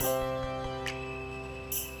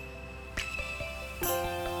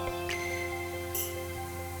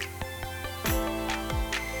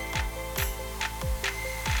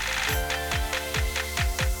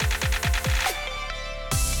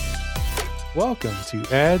Welcome to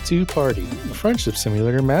Add to Party, a friendship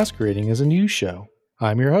simulator masquerading as a news show.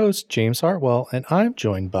 I'm your host, James Hartwell, and I'm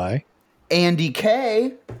joined by Andy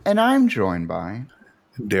K, and I'm joined by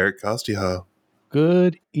Derek Costio.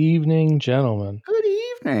 Good evening, gentlemen. Good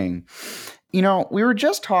evening. You know, we were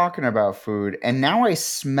just talking about food, and now I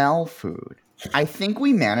smell food. I think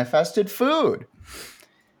we manifested food.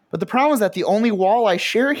 But the problem is that the only wall I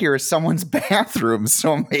share here is someone's bathroom,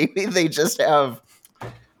 so maybe they just have,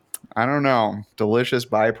 I don't know, delicious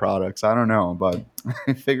byproducts. I don't know, but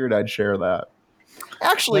I figured I'd share that.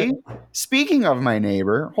 Actually, speaking of my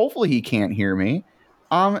neighbor, hopefully he can't hear me.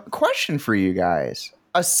 Question for you guys.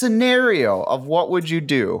 A scenario of what would you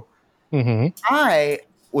do? I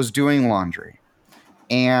was doing laundry,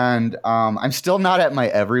 and I'm still not at my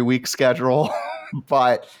every week schedule,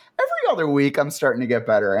 but every other week I'm starting to get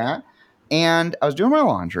better at. And I was doing my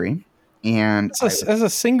laundry, and as a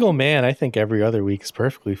single man, I think every other week is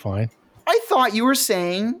perfectly fine. I thought you were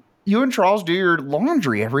saying you and Charles do your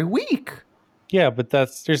laundry every week. Yeah, but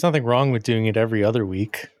there's nothing wrong with doing it every other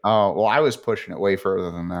week. Oh, well, I was pushing it way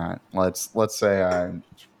further than that. Let's say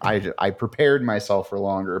I prepared myself for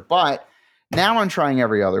longer, but now I'm trying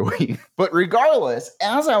every other week. But regardless,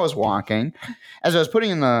 as I was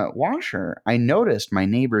putting in the washer, I noticed my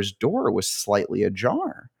neighbor's door was slightly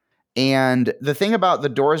ajar. And the thing about the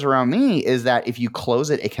doors around me is that if you close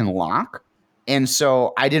it, it can lock. And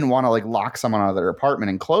so I didn't want to lock someone out of their apartment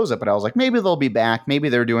and close it, but I was like, maybe they'll be back. Maybe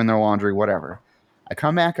they're doing their laundry, whatever. I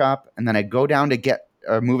come back up and then I go down to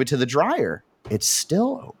move it to the dryer. It's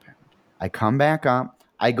still open. I come back up.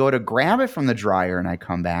 I go to grab it from the dryer and I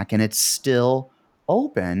come back and it's still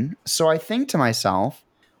open. So I think to myself,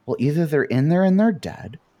 well, either they're in there and they're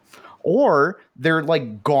dead or they're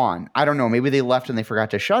gone. I don't know. Maybe they left and they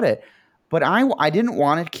forgot to shut it. But I didn't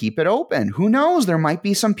want to keep it open. Who knows? There might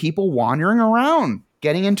be some people wandering around,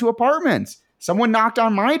 getting into apartments. Someone knocked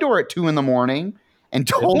on my door at 2 a.m. and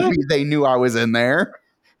told me they knew I was in there.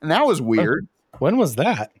 And that was weird. When was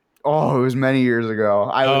that? Oh, it was many years ago.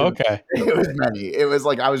 Okay. It was many. It was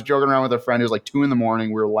I was joking around with a friend. It was 2 a.m. We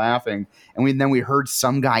were laughing. And then we heard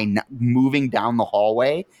some guy moving down the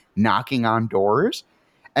hallway, knocking on doors.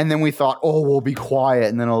 And then we thought, oh, we'll be quiet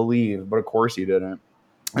and then I'll leave. But of course he didn't.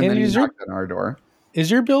 And then he knocked on our door. Is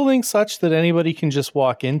your building such that anybody can just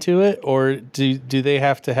walk into it, or do they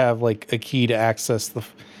have to have a key to access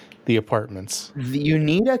the apartments? You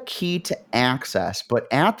need a key to access, but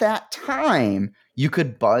at that time you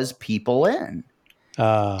could buzz people in.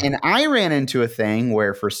 And I ran into a thing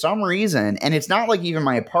where for some reason, and it's not even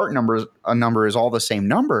my apartment number is all the same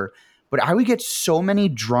number, but I would get so many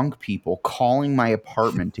drunk people calling my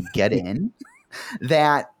apartment to get in.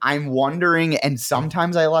 That I'm wondering, and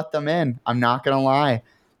sometimes I let them in. I'm not going to lie.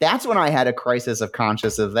 That's when I had a crisis of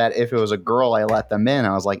consciousness that if it was a girl, I let them in.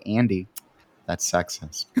 I was like, Andy, that's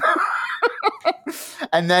sexist.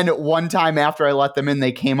 And then one time after I let them in,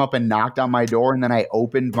 they came up and knocked on my door, and then I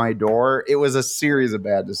opened my door. It was a series of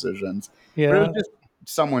bad decisions. Yeah. But it was just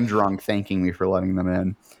someone drunk thanking me for letting them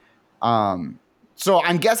in. So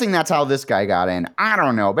I'm guessing that's how this guy got in. I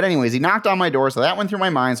don't know. But anyways, he knocked on my door. So that went through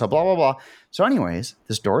my mind. So blah, blah, blah. So anyways,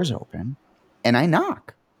 this door is open and I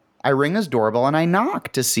knock. I ring his doorbell and I knock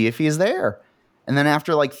to see if he's there. And then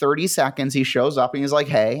after 30 seconds, he shows up and he's like,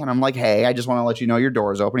 hey. And I'm like, hey, I just want to let you know your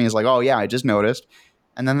door is open. He's like, oh, yeah, I just noticed.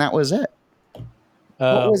 And then that was it.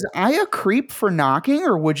 But was I a creep for knocking,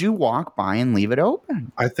 or would you walk by and leave it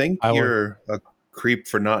open? I think you're a creep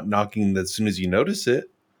for not knocking as soon as you notice it.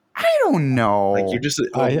 I don't know. You're just.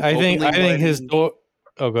 I think his door.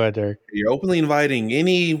 Oh, go ahead, Derek. You're openly inviting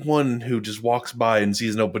anyone who just walks by and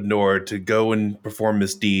sees an open door to go and perform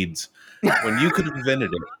misdeeds when you could have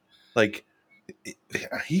prevented it.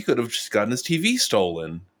 He could have just gotten his TV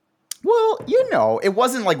stolen. Well, it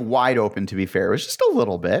wasn't wide open. To be fair, it was just a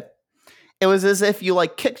little bit. It was as if you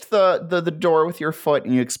kicked the door with your foot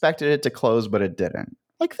and you expected it to close, but it didn't.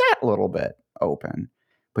 That little bit open.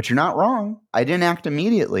 But you're not wrong. I didn't act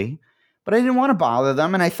immediately, but I didn't want to bother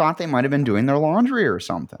them, and I thought they might have been doing their laundry or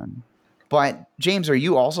something. But, James, are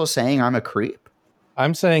you also saying I'm a creep?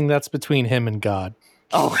 I'm saying that's between him and God.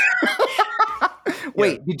 Oh.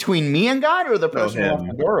 Wait, between me and God or the person who left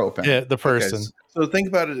the door open? Yeah, the person. Okay, so think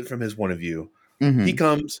about it from his point of view. Mm-hmm. He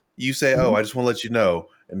comes, you say, oh, I just want to let you know.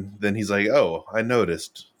 And then he's like, oh, I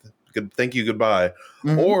noticed. Good, thank you, goodbye.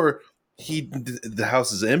 Mm-hmm. Or the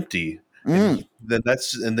house is empty. And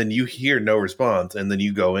then you hear no response, and then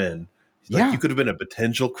you go in. You could have been a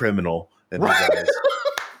potential criminal in his eyes,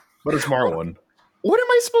 but a smart one. What am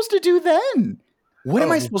I supposed to do then? What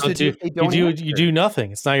am I supposed to do if they don't? You do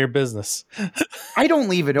nothing. It's not your business. I don't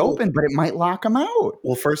leave it open, but it might lock them out.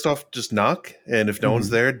 Well, first off, just knock, and if no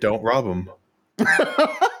one's there, don't rob them.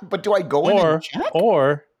 But do I go in and check?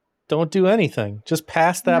 Or don't do anything. Just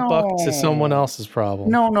pass that buck to someone else's problem.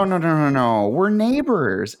 No. We're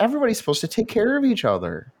neighbors. Everybody's supposed to take care of each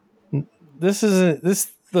other.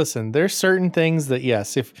 Listen, there's certain things that,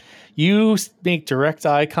 yes, if you make direct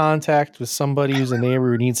eye contact with somebody who's a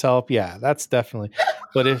neighbor who needs help, yeah, that's definitely.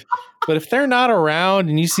 But if they're not around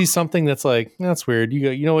and you see something that's like, that's weird, you go,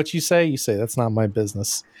 you know what you say? You say, that's not my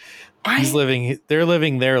business. They're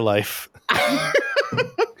living their life.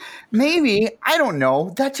 Maybe, I don't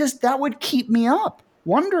know. That would keep me up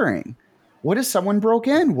wondering. What if someone broke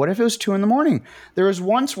in? What if it was 2 a.m? There was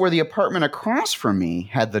once where the apartment across from me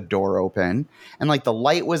had the door open and like the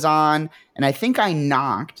light was on. And I think I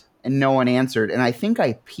knocked and no one answered. And I think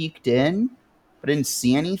I peeked in, but didn't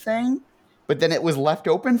see anything. But then it was left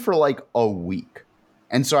open for like a week.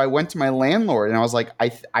 And so I went to my landlord and I was like,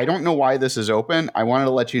 I don't know why this is open. I wanted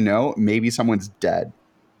to let you know, maybe someone's dead.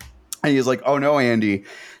 And he's like, oh no, Andy,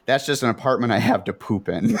 that's just an apartment I have to poop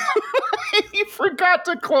in. He forgot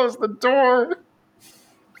to close the door.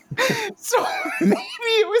 So maybe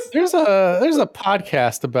it was. There's a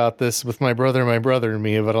podcast about this with my brother and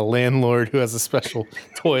me about a landlord who has a special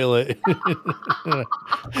toilet.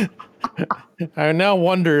 I now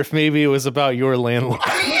wonder if maybe it was about your landlord.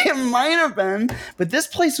 It might have been, but this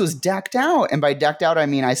place was decked out, and by decked out I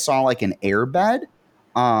mean I saw like an air bed.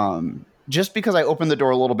 Just because I opened the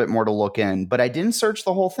door a little bit more to look in, but I didn't search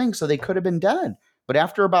the whole thing, so they could have been dead. But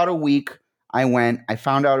after about a week, I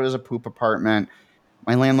found out it was a poop apartment.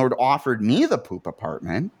 My landlord offered me the poop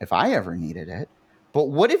apartment if I ever needed it. But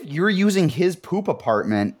what if you're using his poop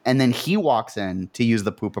apartment and then he walks in to use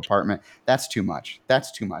the poop apartment? That's too much.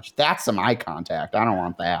 That's some eye contact. I don't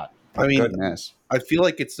want that. I mean, goodness. I feel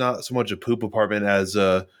like it's not so much a poop apartment as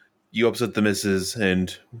you upset the missus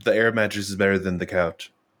and the air mattress is better than the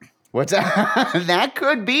couch. What's that? That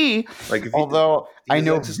could be. Like, although I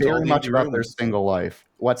know very much about their single life.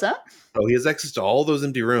 What's that? Oh, he has access to all those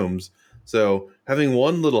empty rooms. So having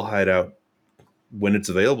one little hideout when it's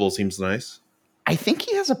available seems nice. I think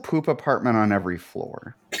he has a poop apartment on every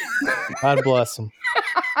floor. God bless him.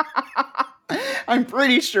 I'm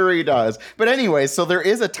pretty sure he does. But anyway, so there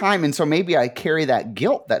is a time, and so maybe I carry that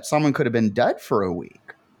guilt that someone could have been dead for a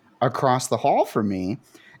week across the hall from me,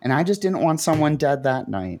 and I just didn't want someone dead that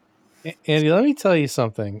night. Andy, let me tell you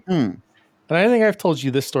something. And I think I've told you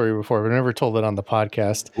this story before, but I never told it on the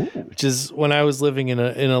podcast. Ooh. Which is when I was living in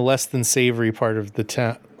a less than savory part of the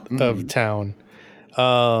town.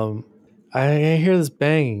 I hear this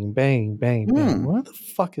banging, bang, bang, bang. What the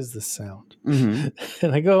fuck is this sound? And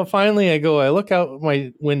I look out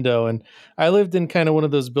my window, and I lived in kind of one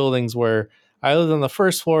of those buildings where I lived on the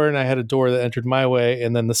first floor and I had a door that entered my way.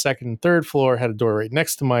 And then the second and third floor had a door right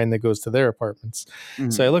next to mine that goes to their apartments.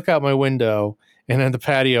 So I look out my window, and on the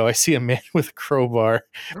patio, I see a man with a crowbar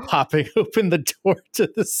popping open the door to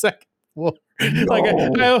the second floor. No.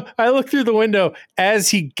 Like I look through the window as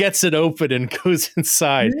he gets it open and goes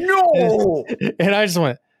inside. No. And I just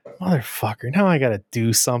went, motherfucker, now I got to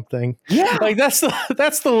do something. Yeah. Like that's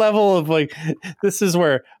the level of like, this is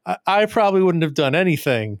where I probably wouldn't have done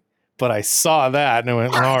anything, but I saw that and I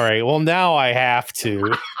went, all right, well now I have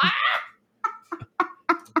to.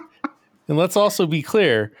 And let's also be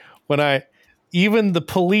clear, even the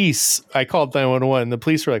police, I called 911. The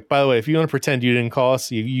police were like, by the way, if you want to pretend you didn't call us,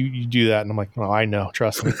 you do that. And I'm like, no, I know.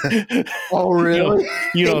 Trust me. Oh, really?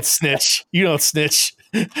 You don't snitch. You don't snitch.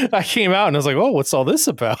 I came out and I was like, oh, what's all this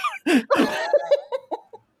about?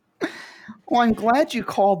 Well, I'm glad you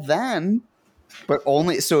called then. But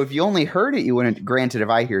so if you only heard it, you wouldn't. Granted, if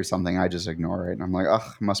I hear something, I just ignore it. And I'm like,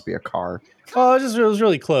 ugh, must be a car. Oh, it was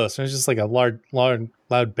really close. It was just like a loud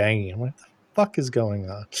banging. I'm like, fuck is going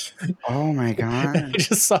on? Oh my god. I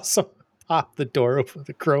just saw someone pop the door open with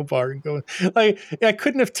a crowbar and go like, I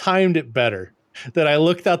couldn't have timed it better that I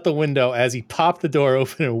looked out the window as he popped the door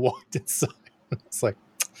open and walked inside. It's like,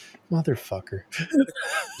 motherfucker.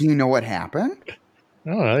 Do you know what happened? I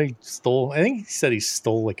don't know. I think he said he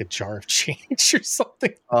stole like a jar of change or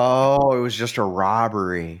something. Oh, it was just a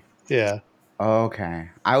robbery. Yeah. Okay.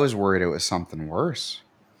 I was worried it was something worse.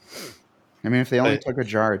 I mean, if they only took a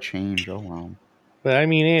jar of change, oh well. But I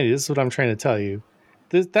mean, Andy, this is what I'm trying to tell you.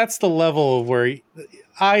 That's the level of where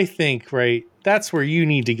I think, right? That's where you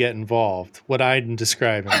need to get involved. What I'm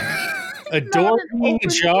describing. A door being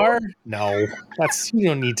ajar? No, you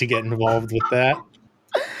don't need to get involved with that.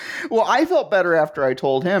 Well, I felt better after I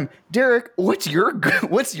told him, Derek, what's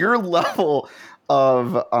your level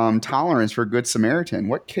of tolerance for Good Samaritan?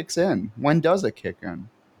 What kicks in? When does it kick in?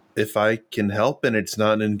 If I can help and it's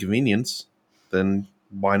not an inconvenience, then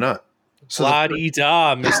why not? So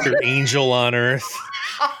La-di-da, Mr. Angel on Earth.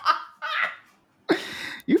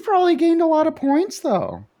 probably gained a lot of points,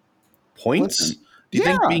 though. Points? Listen, Do you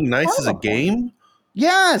think being nice is a point. game?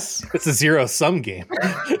 Yes. It's a zero-sum game.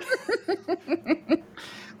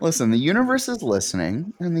 Listen, the universe is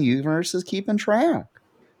listening, and the universe is keeping track.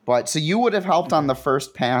 But so you would have helped on the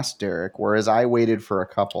first pass, Derek, whereas I waited for a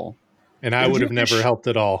couple. And I would have never helped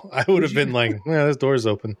at all. I would have been like, yeah, this door's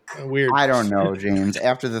open. Weird. I don't know, James.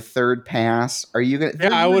 After the third pass, are you going to...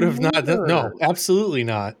 Yeah, I would have not. No, absolutely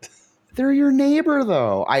not. They're your neighbor,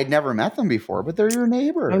 though. I'd never met them before, but they're your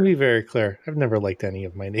neighbor. I'll be very clear. I've never liked any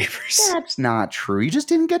of my neighbors. That's not true. You just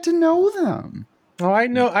didn't get to know them. Oh, I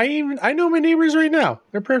know. I know my neighbors right now.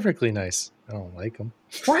 They're perfectly nice. I don't like them.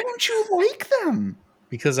 Why don't you like them?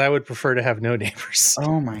 Because I would prefer to have no neighbors.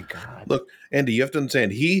 Oh my God. Look, Andy, you have to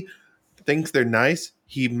understand, he thinks they're nice.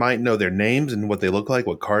 He might know their names and what they look like,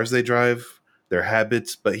 what cars they drive, their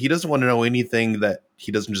habits, but he doesn't want to know anything that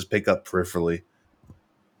he doesn't just pick up peripherally.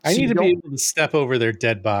 I need to be able to step over their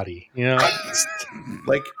dead body. You know,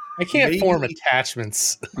 like I can't form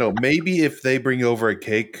attachments. No, maybe if they bring over a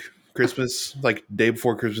cake Christmas, like day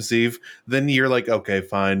before Christmas Eve, then you're like, okay,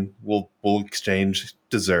 fine, we'll exchange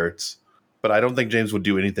desserts. But I don't think James would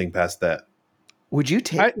do anything past that. Would you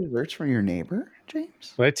take desserts from your neighbor,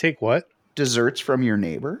 James? Would I take what? Desserts from your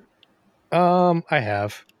neighbor? I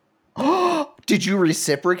have. Did you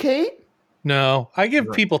reciprocate? No, I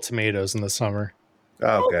give people tomatoes in the summer.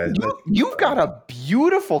 Okay. You've got a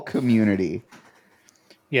beautiful community.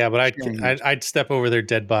 Yeah, but I'd step over their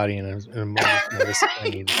dead body in a moment notice if I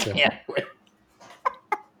needed to. Yeah.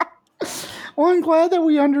 Well, I'm glad that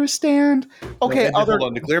we understand. Okay, hold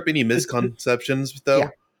on. To clear up any misconceptions, though, yeah.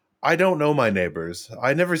 I don't know my neighbors.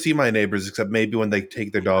 I never see my neighbors except maybe when they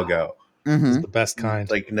take their dog out. Mm-hmm. It's the best kind.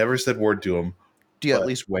 Like, never said word to them. Do you at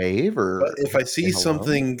least wave? Or if I see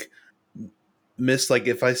something like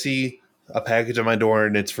if I see a package on my door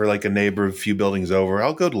and it's for like a neighbor a few buildings over,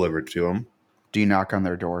 I'll go deliver it to them. Do you knock on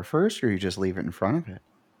their door first, or you just leave it in front of it?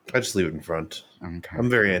 I just leave it in front. Okay. I'm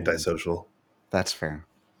very antisocial. That's fair.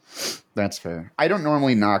 That's fair. I don't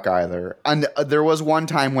normally knock either. And there was one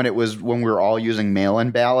time when we were all using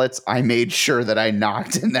mail-in ballots, I made sure that I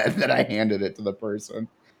knocked and that I handed it to the person.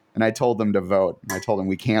 And I told them to vote. And I told them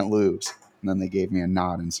we can't lose. And then they gave me a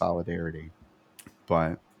nod in solidarity.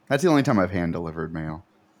 But that's the only time I've hand-delivered mail.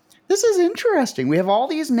 This is interesting. We have all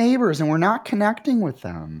these neighbors and we're not connecting with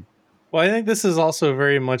them. Well, I think this is also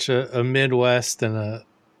very much a Midwest and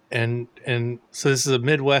so this is a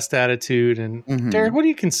Midwest attitude. And Derek, what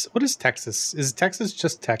is Texas? Is Texas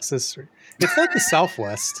just Texas? It's like the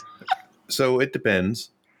Southwest. So it depends.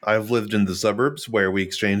 I've lived in the suburbs where we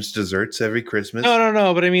exchange desserts every Christmas.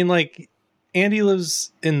 No. But I mean, like, Andy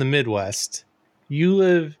lives in the Midwest. You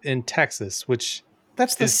live in Texas, which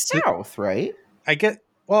that's the South, right? I get.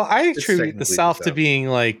 Well, I attribute the South to being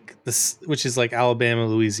like this, which is like Alabama,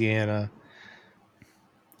 Louisiana.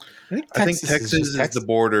 I think Texas is the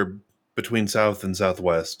border between South and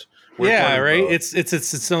Southwest. Yeah, right. It's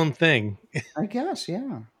its own thing. I guess,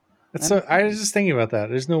 yeah. So I was just thinking about that.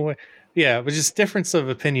 There's no way. Yeah, but just difference of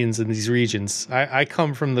opinions in these regions. I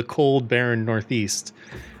come from the cold, barren Northeast,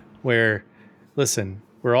 where, listen,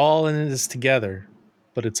 we're all in this together,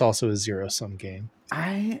 but it's also a zero-sum game.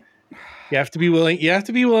 You have to be willing. You have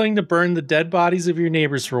to be willing to burn the dead bodies of your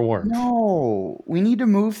neighbors for warmth. No, we need to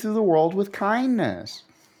move through the world with kindness.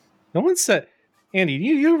 No one said, Andy,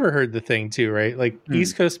 you ever heard the thing too, right? Like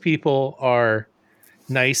East Coast people are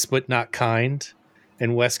nice but not kind,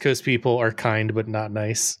 and West Coast people are kind but not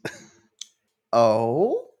nice.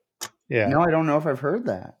 Oh, yeah. No, I don't know if I've heard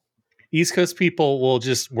that. East Coast people will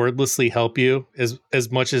just wordlessly help you as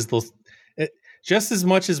much as they'll. Just as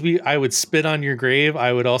much as I would spit on your grave,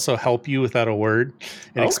 I would also help you without a word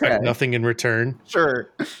and expect nothing in return. Sure.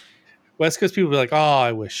 West Coast people be like, oh,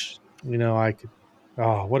 I wish, I could.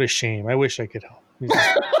 Oh, what a shame. I wish I could help.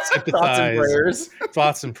 Sympathize.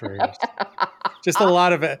 Thoughts and prayers. Just a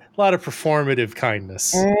lot of performative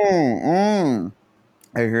kindness. I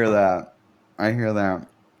hear that.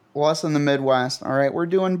 Well, us in the Midwest, all right, we're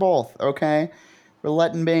doing both, okay? We're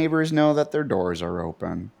letting neighbors know that their doors are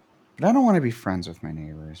open. But I don't want to be friends with my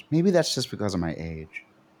neighbors. Maybe that's just because of my age.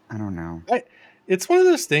 I don't know. It's one of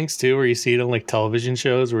those things too where you see it on like television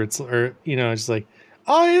shows where it's like,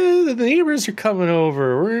 oh yeah, the neighbors are coming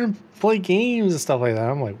over. We're gonna play games and stuff like that.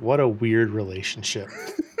 I'm like, what a weird relationship.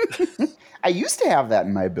 I used to have that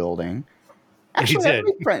in my building. Actually, I've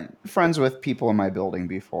been friends with people in my building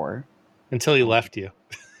before. Until he left you.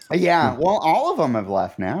 Yeah, well, all of them have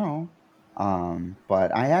left now.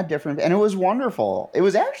 But I had different, and it was wonderful. It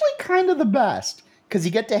was actually kind of the best because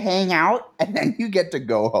you get to hang out and then you get to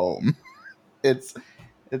go home. It's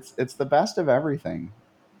the best of everything.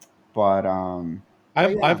 But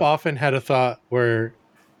I've often had a thought where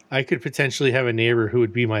I could potentially have a neighbor who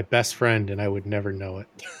would be my best friend and I would never know it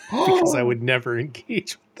because I would never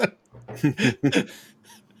engage with them.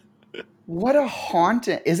 What a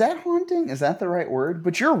haunting. Is that haunting? Is that the right word?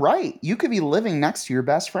 But you're right. You could be living next to your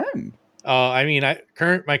best friend. I mean,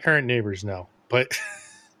 my current neighbors know, but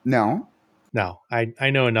No. no, I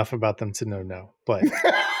know enough about them to know no. But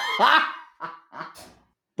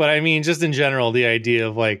but I mean, just in general, the idea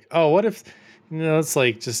of like, oh, what if it's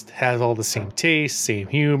like just has all the same taste, same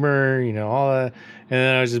humor, all that, and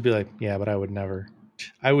then I would just be like, yeah, but I would never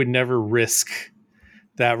risk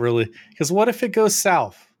that really, because what if it goes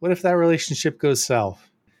south? What if that relationship goes south?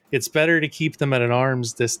 It's better to keep them at an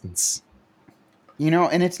arm's distance.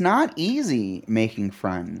 And it's not easy making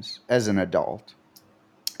friends as an adult.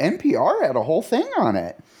 NPR had a whole thing on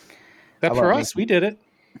it. That for us, we did it.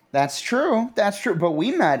 That's true. That's true. But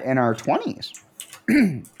we met in our 20s.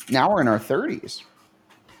 Now we're in our 30s.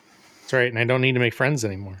 That's right. And I don't need to make friends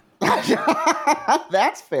anymore.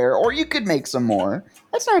 That's fair. Or you could make some more.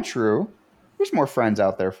 That's not true. There's more friends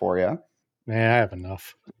out there for you. Man, I have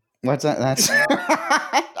enough. What's that? That's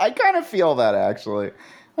I kind of feel that, actually.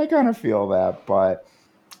 I kind of feel that. But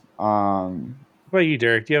what about you,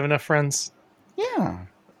 Derek? Do you have enough friends? Yeah.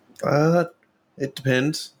 It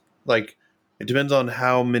depends. Like, it depends on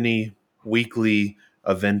how many weekly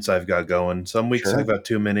events I've got going. Some weeks I've got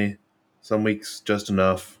too many. Some weeks just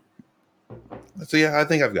enough. So yeah, I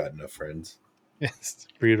think I've got enough friends. It's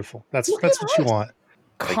beautiful. That's what you want.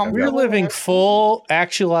 We're living full,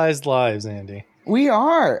 actualized lives, Andy. We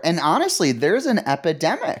are. And honestly, there's an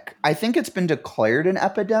epidemic. I think it's been declared an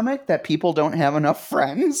epidemic that people don't have enough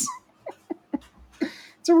friends.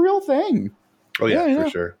 It's a real thing. Oh, yeah, for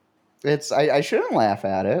sure. I shouldn't laugh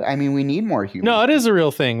at it. I mean, we need more humans. No, it is a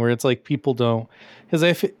real thing where it's like people don't, because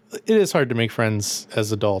it is hard to make friends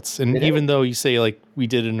as adults. And even though you say like we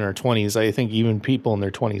did it in our 20s, I think even people in their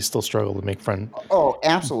 20s still struggle to make friends. Oh,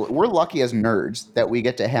 absolutely. We're lucky as nerds that we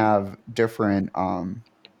get to have different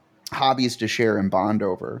hobbies to share and bond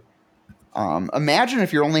over. Imagine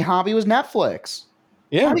if your only hobby was Netflix.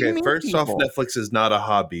 Yeah. Okay, first off, Netflix is not a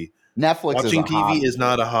hobby. Watching TV is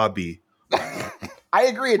not a hobby. I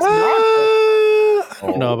agree. It's not. I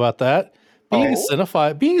don't know about that. Being a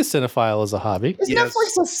cinephile is a hobby. Is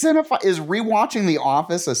Netflix a cinephile? Is rewatching The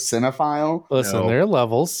Office a cinephile? Listen, there are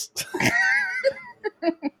levels.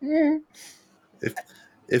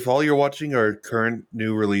 If all you're watching are current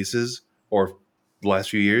new releases or the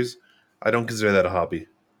last few years, I don't consider that a hobby.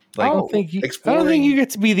 Like, I don't think you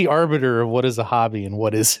get to be the arbiter of what is a hobby and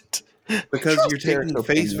what isn't. Because you're taking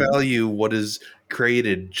face value what is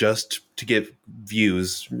created just to get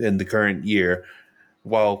views in the current year,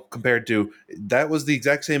 while compared to that was the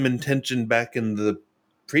exact same intention back in the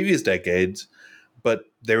previous decades, but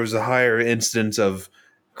there was a higher instance of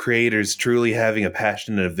creators truly having a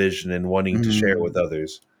passion and a vision and wanting to share with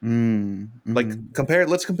others. Like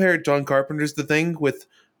let's compare John Carpenter's The Thing with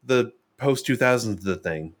the post 2000s The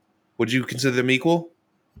Thing. Would you consider them equal?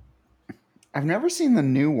 I've never seen the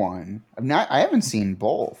new one. I haven't seen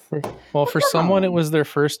both. Well, for someone, it was their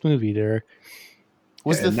first movie, Derek.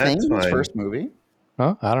 Was The Thing his first movie?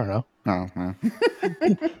 Huh? I don't know.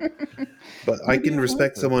 But I can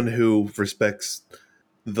respect someone who respects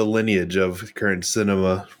the lineage of current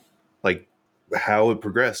cinema, like how it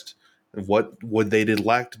progressed, and what they did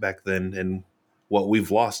lacked back then, and what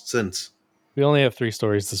we've lost since. We only have 3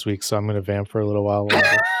 stories this week, so I'm going to vamp for a little while.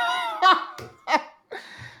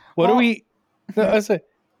 What do we? That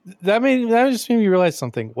just made me realize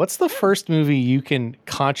something. What's the first movie you can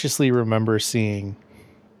consciously remember seeing?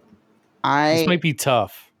 This might be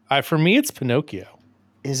tough. For me, it's Pinocchio.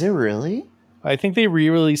 Is it really? I think they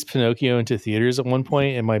re-released Pinocchio into theaters at one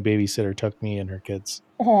point, and my babysitter took me and her kids.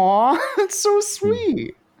 Aw, that's so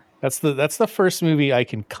sweet. That's the first movie I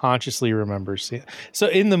can consciously remember seeing. So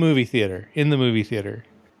in the movie theater.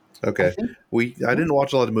 Okay, I didn't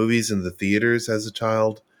watch a lot of movies in the theaters as a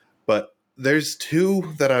child, but there's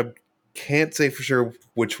 2 that I can't say for sure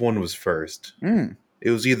which one was first. It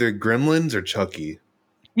was either Gremlins or Chucky.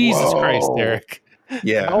 Jesus Christ, Derek.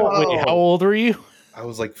 Yeah. How old were you? I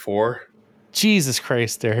was like 4. Jesus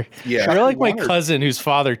Christ, Derek. Yeah. You're like my cousin whose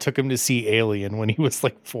father took him to see Alien when he was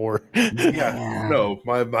like 4. Yeah. No,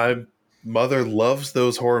 my mother loves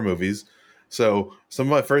those horror movies. So some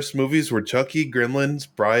of my first movies were Chucky, Gremlins,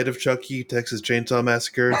 Bride of Chucky, Texas Chainsaw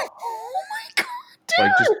Massacre. Oh my God,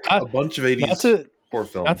 Derek. Like just a bunch of 80s horror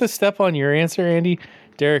films. Not to step on your answer, Andy.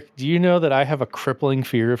 Derek, do you know that I have a crippling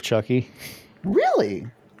fear of Chucky? Really?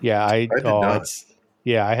 Yeah, I did not.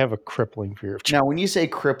 I have a crippling fear of Chucky. Now, when you say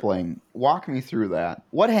crippling, walk me through that.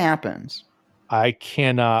 What happens? I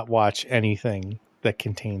cannot watch anything that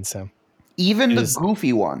contains him. Even the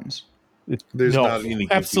goofy ones. There's not any goofy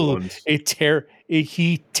absolutely ones.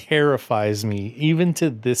 He terrifies me even to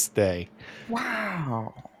this day.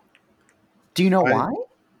 Wow. Do you know why?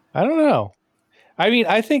 I don't know. I mean,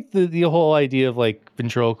 I think the whole idea of like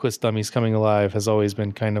ventriloquist dummies coming alive has always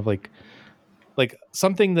been kind of like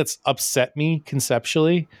something that's upset me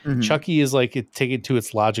conceptually. Mm-hmm. Chucky is like it taken to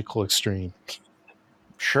its logical extreme.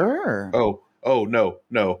 Sure. Oh no.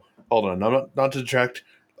 Hold on. Not to detract.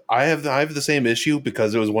 I have the same issue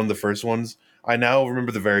because it was one of the first ones. I now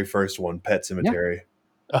remember the very first one, Pet Cemetery.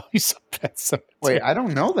 Oh, you saw Pet Cemetery. Wait, I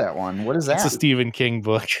don't know that one. What is that? It's a Stephen King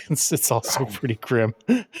book. It's also pretty grim.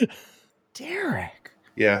 Derek.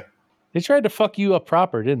 Yeah. They tried to fuck you up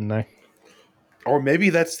proper, didn't they? Or maybe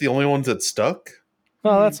that's the only ones that stuck.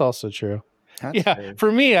 Oh, that's also true. That's fair.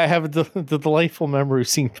 For me, I have the delightful memory of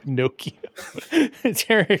seeing Pinocchio.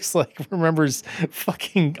 Derek's like remembers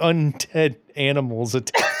fucking undead animals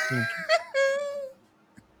attacking.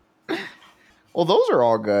 Well, those are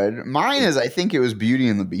all good. Mine is, I think it was Beauty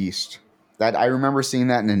and the Beast. That I remember seeing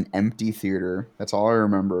that in an empty theater. That's all I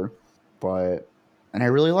remember. And I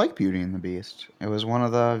really like Beauty and the Beast. It was one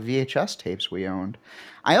of the VHS tapes we owned.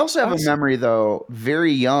 I also have a memory, though,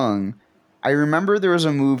 very young. I remember there was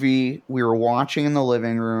a movie we were watching in the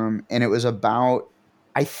living room, and it was about,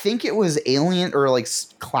 I think it was alien or like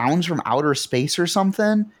clowns from outer space or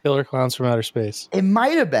something. Killer Clowns from Outer Space. It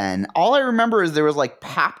might have been. All I remember is there was like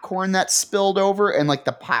popcorn that spilled over, and like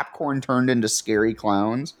the popcorn turned into scary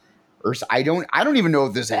clowns. Or I don't even know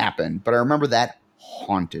if this happened, but I remember that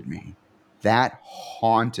haunted me.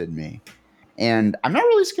 And I'm not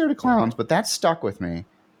really scared of clowns, but that stuck with me.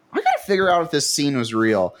 I gotta figure out if this scene was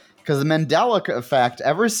real, because the Mandela effect,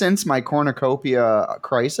 ever since my cornucopia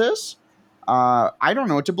crisis, I don't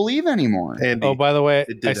know what to believe anymore. Andy, oh, by the way,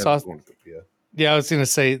 I saw. Cornucopia. Yeah, I was going to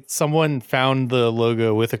say someone found the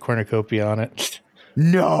logo with a cornucopia on it.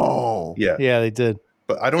 No. Yeah. Yeah, they did.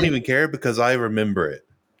 But I don't even care because I remember it.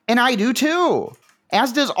 And I do too.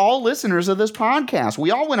 As does all listeners of this podcast.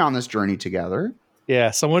 We all went on this journey together.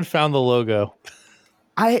 Yeah, someone found the logo.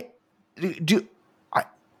 Did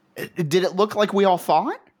it look like we all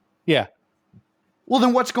thought? Yeah. Well,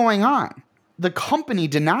 then what's going on? The company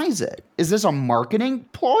denies it. Is this a marketing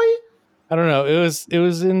ploy? I don't know. It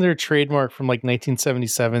was in their trademark from like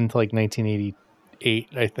 1977 to like 1988,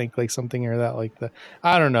 I think, like something or that like that.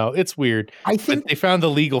 I don't know. It's weird. I think but they found the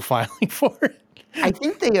legal filing for it. I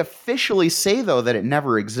think they officially say though that it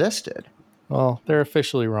never existed. Well, they're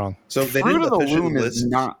officially wrong. So they Fruit didn't of the officially Loom list. is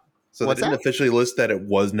not. So What's they didn't that? officially list that it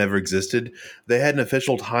was never existed. They had an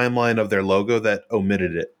official timeline of their logo that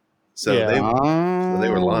omitted it. So Yeah. they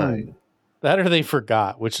were lying. That or they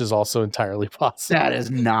forgot, which is also entirely possible. That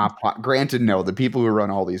is not. Granted, no. The people who run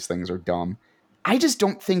all these things are dumb. I just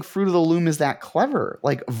don't think Fruit of the Loom is that clever.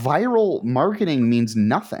 Like, viral marketing means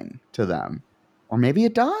nothing to them. Or maybe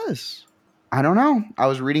it does. I don't know. I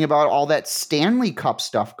was reading about all that Stanley Cup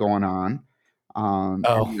stuff going on. And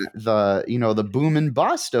the boom and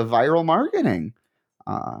bust of viral marketing.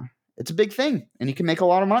 It's a big thing, and you can make a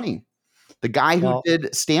lot of money. The guy who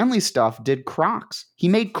did Stanley stuff did Crocs. He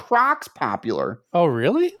made Crocs popular. Oh,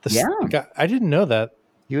 really? I didn't know that.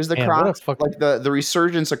 He was the Crocs, like the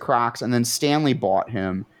resurgence of Crocs, and then Stanley bought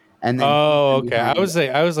him. And then okay.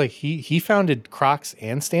 I was like he founded Crocs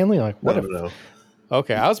and Stanley. Like what? No.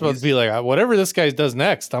 Okay, I was about to be like, whatever this guy does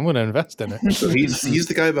next, I'm going to invest in it. So he's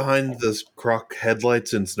the guy behind the Croc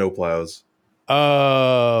headlights and snowplows.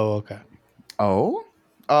 Oh, okay. Oh,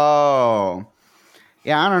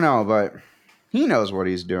 yeah. I don't know, but he knows what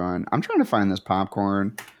he's doing. I'm trying to find this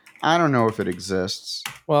popcorn. I don't know if it exists.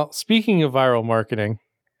 Well, speaking of viral marketing,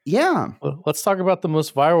 yeah, let's talk about the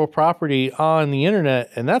most viral property on the internet,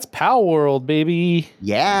 and that's Palworld, baby.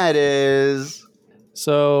 Yeah, it is.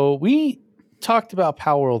 So we talked about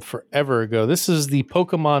Palworld forever ago. This is the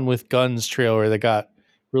Pokemon with Guns trailer that got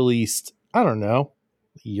released, I don't know,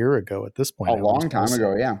 a year ago at this point. A long time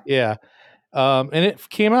ago, yeah. Yeah. And it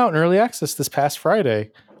came out in early access this past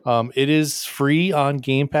Friday. It is free on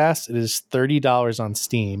Game Pass. It is $30 on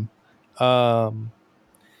Steam.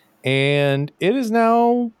 And it is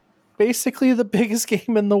now basically the biggest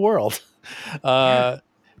game in the world.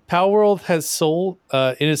 Palworld has sold,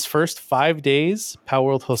 in its first 5 days,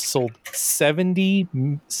 Palworld has sold 7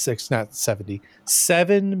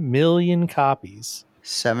 million copies.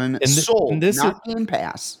 Sold, not Game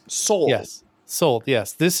Pass. Sold. Yes, sold,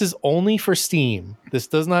 yes. This is only for Steam. This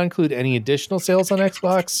does not include any additional sales on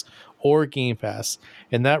Xbox or Game Pass.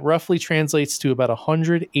 And that roughly translates to about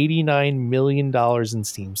 $189 million in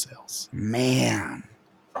Steam sales. Man.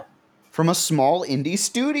 From a small indie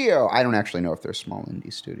studio. I don't actually know if they're a small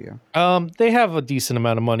indie studio. They have a decent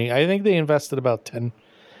amount of money. I think they invested about $10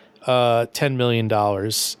 million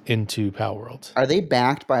into Palworld. Are they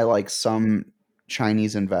backed by like some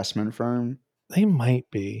Chinese investment firm? They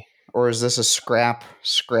might be. Or is this a scrap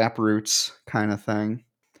roots kind of thing?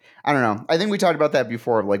 I don't know. I think we talked about that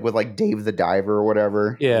before, like with like Dave the Diver or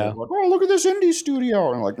whatever. Yeah. Like, oh, look at this indie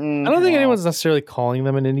studio. And like, I don't think anyone's necessarily calling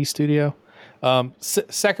them an indie studio.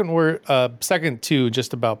 Second to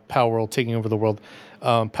just about Palworld taking over the world.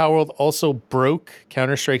 Palworld also broke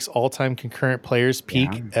Counter-Strike's all-time concurrent players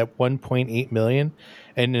peak at 1.8 million,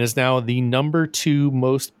 and is now the number 2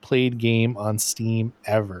 most played game on Steam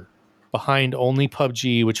ever, behind only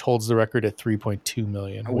PUBG, which holds the record at 3.2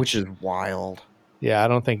 million, which is wild. Yeah, I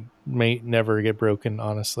don't think may never get broken,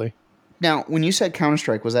 honestly. Now, when you said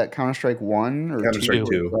Counter-Strike, was that Counter-Strike 1 or Counter-Strike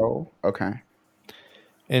 2? Okay.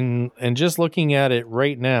 And just looking at it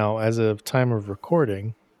right now, as of time of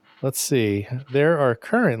recording, let's see. There are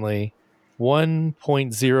currently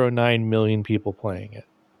 1.09 million people playing it.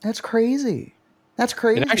 That's crazy. That's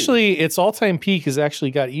crazy. And actually, its all-time peak has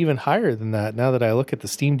actually got even higher than that. Now that I look at the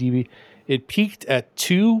Steam DB, it peaked at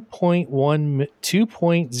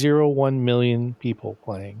 2.01 million people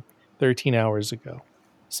playing 13 hours ago.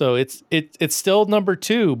 So it's still number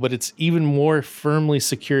 2, but it's even more firmly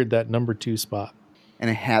secured that number 2 spot. And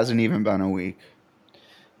it hasn't even been a week.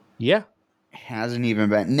 Yeah. It hasn't even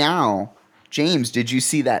been. Now, James, did you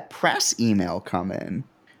see that press email come in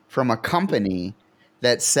from a company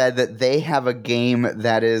that said that they have a game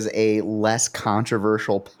that is a less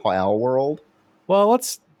controversial Palworld? Well,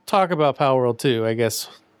 let's talk about Palworld too, I guess.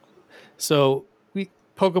 So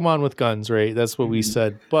Pokemon with guns, right? That's what we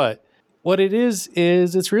said. But what it is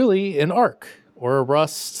it's really an Ark or a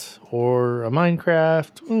Rust or a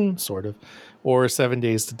Minecraft, sort of, or 7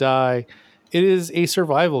 Days to Die. It is a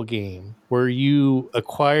survival game where you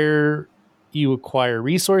acquire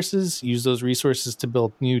resources, use those resources to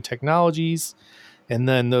build new technologies, and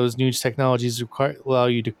then those new technologies allow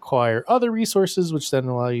you to acquire other resources, which then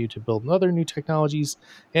allow you to build other new technologies,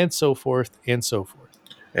 and so forth and so forth.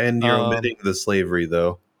 And you're omitting the slavery,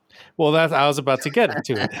 though. Well, I was about to get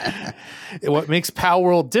into it. What makes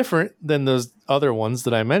Palworld different than those other ones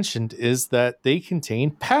that I mentioned is that they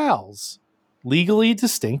contain pals, legally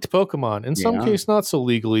distinct Pokemon. In some case, not so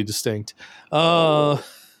legally distinct. There's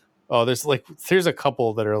a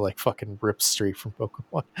couple that are like fucking ripped straight from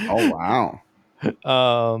Pokemon. Oh wow.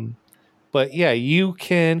 But yeah, you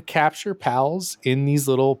can capture pals in these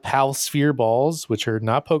little pal sphere balls, which are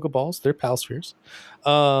not Pokeballs, they're pal spheres.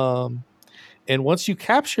 And once you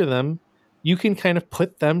capture them, you can kind of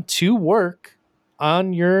put them to work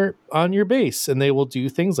on your base, and they will do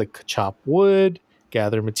things like chop wood,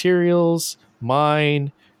 gather materials,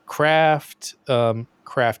 mine, craft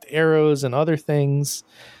arrows and other things.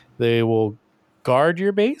 They will guard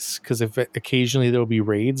your base, because if occasionally there will be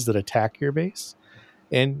raids that attack your base.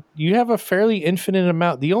 And you have a fairly infinite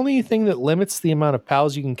amount. The only thing that limits the amount of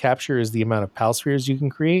pals you can capture is the amount of pal spheres you can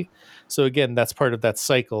create. So again, that's part of that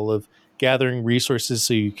cycle of gathering resources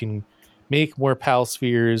so you can make more pal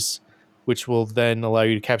spheres, which will then allow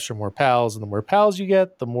you to capture more pals. And the more pals you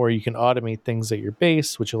get, the more you can automate things at your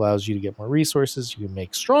base, which allows you to get more resources. You can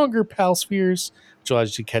make stronger pal spheres, which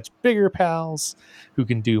allows you to catch bigger pals who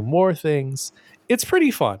can do more things. It's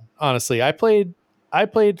pretty fun, honestly. I played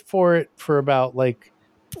for it for about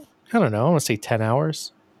I don't know, I want to say 10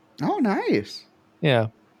 hours. Oh, nice. Yeah.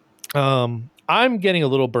 I'm getting a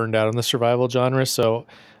little burned out on the survival genre. So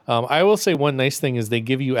I will say one nice thing is they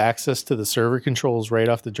give you access to the server controls right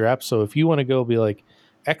off the drop. So if you want to go be like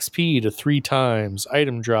XP to 3 times,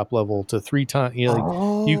 item drop level to 3 times,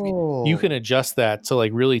 you can adjust that to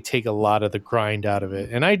like really take a lot of the grind out of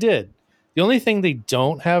it. And I did. The only thing they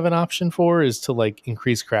don't have an option for is to like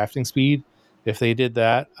increase crafting speed. If they did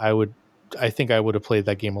that, I think I would have played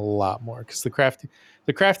that game a lot more, because the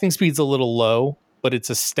crafting speed's a little low, but it's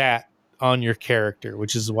a stat on your character,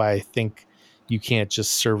 which is why I think you can't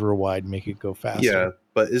just server wide make it go faster. Yeah,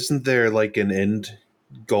 but isn't there like an end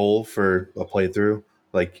goal for a playthrough?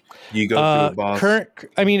 Like you go through a boss.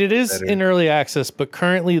 It is in early access, but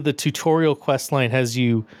currently the tutorial quest line has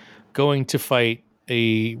you going to fight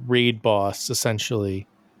a raid boss essentially,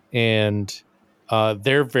 and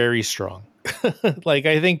they're very strong. Like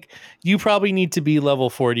I think you probably need to be level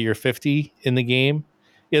 40 or 50 in the game.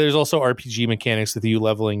 Yeah, there's also RPG mechanics with you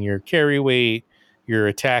leveling your carry weight, your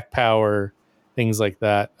attack power, things like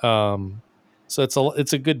that. So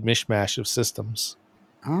it's a good mishmash of systems.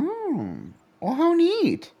 Oh, well, how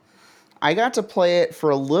neat. I got to play it for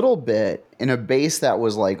a little bit in a base that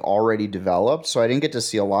was like already developed, so I didn't get to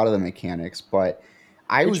see a lot of the mechanics, but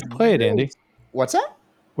I Where'd was you play it, really. Andy? What's that?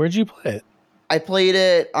 Where'd you play it? I played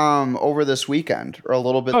it over this weekend or a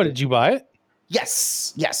little bit. Oh, did you buy it?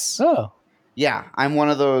 Yes. Oh. Yeah, I'm one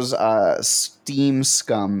of those Steam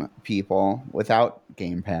scum people without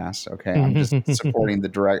Game Pass. Okay, I'm just supporting the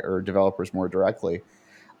direct or developers more directly.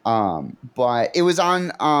 But it was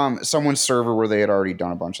on someone's server where they had already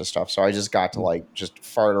done a bunch of stuff, so I just got to like just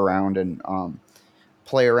fart around and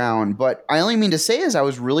play around. But I only mean to say is I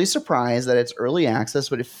was really surprised that it's early access,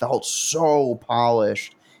 but it felt so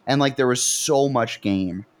polished and like there was so much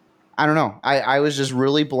game. I don't know. I was just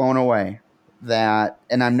really blown away that,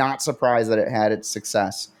 and I'm not surprised that it had its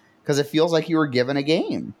success because it feels like you were given a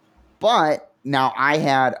game. But now I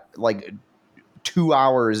had like 2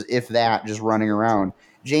 hours, if that, just running around.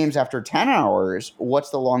 James, after 10 hours,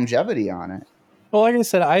 what's the longevity on it? Well, like I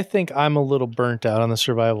said, I think I'm a little burnt out on the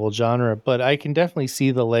survival genre, but I can definitely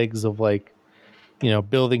see the legs of like,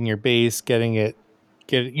 building your base,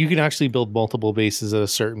 you can actually build multiple bases at a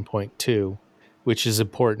certain point too, which is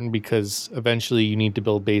important because eventually you need to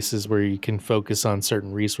build bases where you can focus on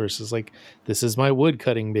certain resources. Like this is my wood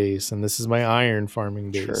cutting base and this is my iron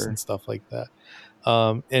farming base and Sure. stuff like that.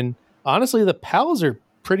 And honestly, the pals are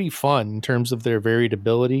pretty fun in terms of their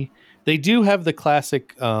variability. They do have the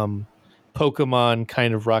classic Pokemon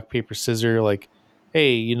kind of rock, paper, scissors, like,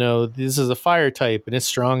 hey, this is a fire type and it's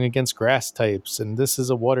strong against grass types, and this is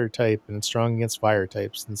a water type and it's strong against fire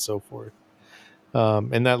types, and so forth.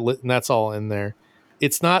 And that's all in there.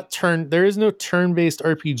 It's not there is no turn-based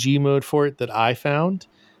RPG mode for it that I found.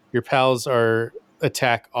 Your pals are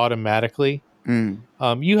attack automatically. Mm.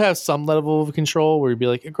 You have some level of control where you'd be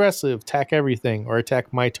like aggressive, attack everything, or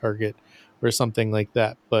attack my target, or something like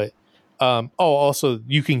that. But also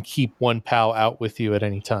you can keep one pal out with you at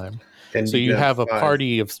any time. And So you can you have have a 5.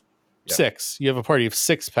 party of Yeah. 6. You have a party of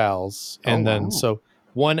 6 pals, Oh, and then wow. so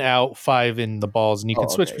 1 out, 5 in the balls, and you can Oh,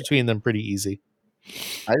 switch okay. between them pretty easy.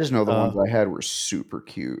 I just know the ones I had were super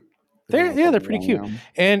cute. They're pretty cute, Lamb.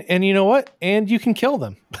 and you know what? And you can kill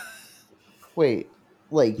them. Wait,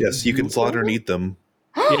 like Yes, you can slaughter and eat them.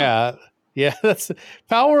 Yeah, that's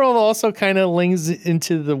Palworld also kind of links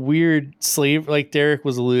into the weird slave, like Derek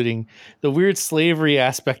was alluding, the weird slavery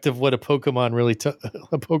aspect of what a Pokemon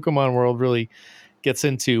a Pokemon world really gets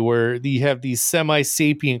into, where you have these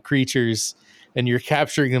semi-sapient creatures and you're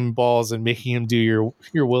capturing them in balls and making them do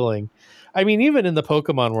your willing. I mean, even in the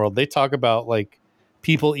Pokemon world, they talk about like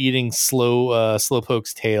people eating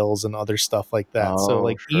slowpoke's tails and other stuff like that. So Oh,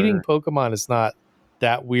 like eating sure. Pokemon is not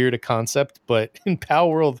that weird a concept, but in Pal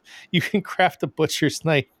World, you can craft a butcher's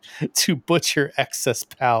knife to butcher excess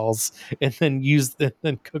pals and then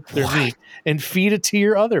then cook their meat and feed it to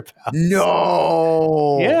your other pals.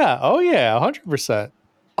 No. Yeah. Oh yeah. 100%.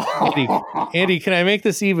 Andy, can I make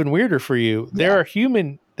this even weirder for you? Yeah.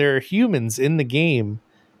 There are humans in the game.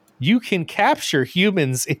 You can capture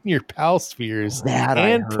humans in your pal spheres That I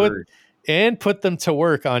and heard. put them to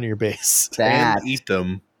work on your base. And That. eat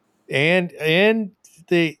them. And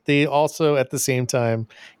they also at the same time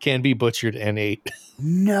can be butchered and ate.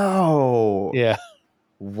 No. Yeah.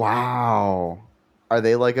 Wow. Are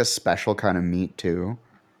they like a special kind of meat too?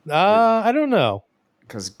 I don't know.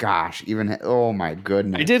 Because gosh, even oh my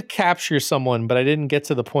goodness. I did capture someone, but I didn't get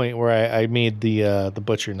to the point where I made the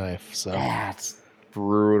butcher knife. So That's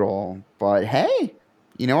brutal. But hey,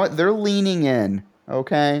 you know what? They're leaning in.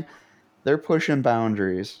 Okay. They're pushing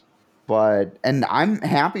boundaries. And I'm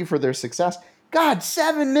happy for their success. God,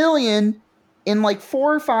 7 million in like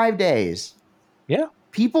 4 or 5 days. yeah.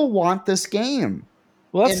 People want this game.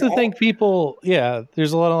 Well, that's And the thing. People, yeah.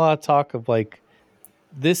 There's a lot of talk of like,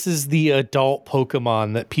 this is the adult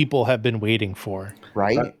Pokemon that people have been waiting for.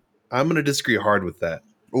 right? I'm going to disagree hard with that.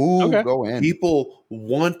 Ooh, Okay. go in. People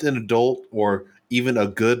want an adult or even a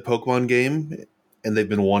good Pokemon game, and they've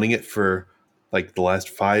been wanting it for like the last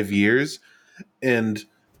 5 years. And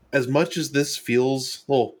as much as this feels,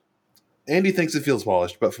 well, Andy thinks it feels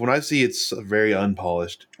polished, but from what I see, it's very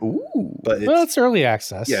unpolished. Ooh. But It's early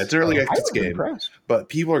access. yeah, it's an early I access was game. impressed. But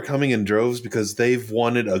people are coming in droves because they've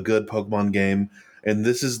wanted a good Pokemon game, and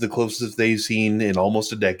this is the closest they've seen in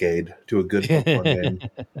almost a decade to a good Pokemon game.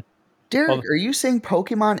 Derek, are you saying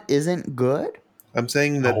Pokemon isn't good? I'm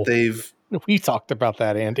saying No. that We talked about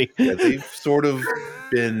that, Andy. they've sort of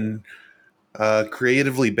been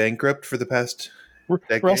creatively bankrupt for the past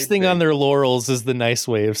decade. Resting on their laurels is the nice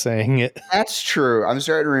way of saying it. That's true. I'm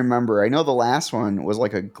starting to remember. I know the last one was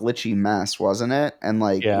like a glitchy mess, wasn't it? And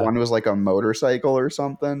like Yeah. one was like a motorcycle or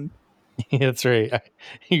something. That's right.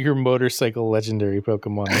 Your motorcycle legendary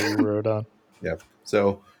Pokemon that you rode on. Yeah.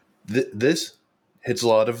 So this hits a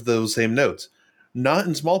lot of those same notes. Not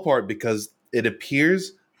in small part because it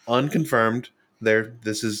appears unconfirmed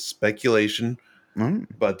this is speculation,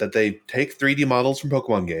 but that they take 3D models from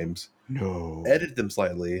Pokemon games, edit them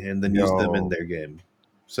slightly, and then use them in their game.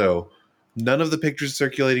 So none of the pictures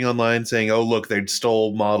circulating online saying, "Oh, look, they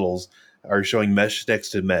stole models," are showing mesh next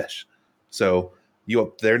to mesh. So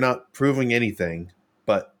they're not proving anything,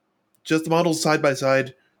 but just the models side by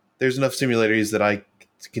side. There's enough simulators that I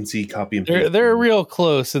can see copy and paste. They're real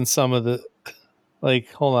close in some of the.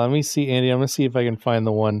 Like, hold on, let me see, Andy. I'm gonna see if I can find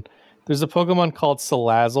the one. There's a Pokemon called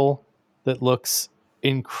Salazzle that looks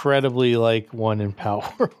incredibly like one in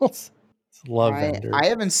Palworld. It's Lavender. I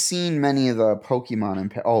haven't seen many of the Pokemon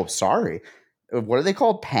in. Oh, sorry. What are they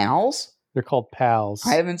called? Pals? They're called Pals.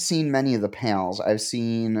 I haven't seen many of the Pals. I've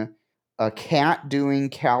seen a cat doing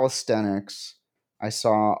calisthenics. I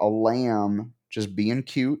saw a lamb just being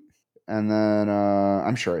cute. And then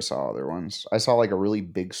I'm sure I saw other ones. I saw like a really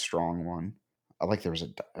big, strong one. Like there was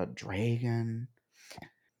a dragon.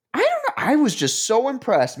 I don't know. I was just so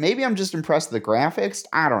impressed. Maybe I'm just impressed with the graphics.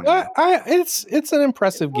 I don't know. It's an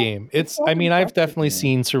impressive game. I mean, I've definitely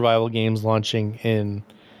seen survival games launching in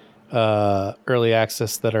early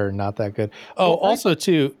access that are not that good. Oh, also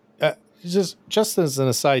too, just as an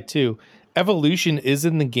aside too, evolution is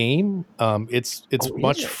in the game. It's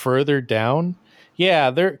much further down. Yeah,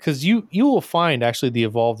 there, because you will find actually the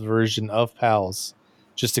evolved version of Pals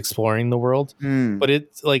just exploring the world, but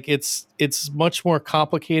it's much more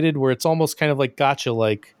complicated, where it's almost kind of like gacha,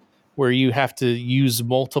 like where you have to use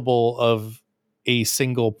multiple of a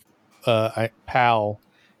single pal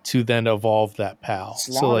to then evolve that pal.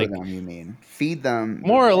 Slaughter them, you mean? Feed them?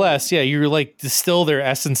 More or less, yeah. You're like distill their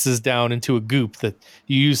essences down into a goop that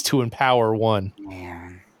you use to empower one.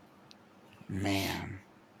 Man.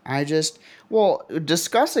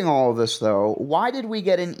 Discussing all of this though, why did we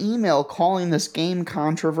get an email calling this game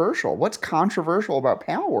controversial? What's controversial about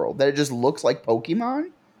Palworld? That it just looks like Pokemon?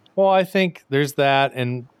 Well, I think there's that,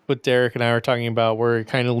 and what Derek and I were talking about, where it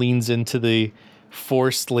kind of leans into the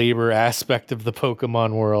forced labor aspect of the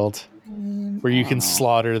Pokemon world, where you can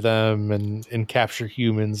slaughter them and capture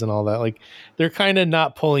humans and all that. Like, they're kind of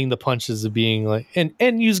not pulling the punches of being like,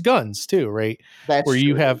 and use guns too, right? That's where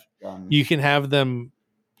you true. you can have them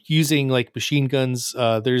using like machine guns.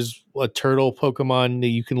 There's a turtle Pokemon that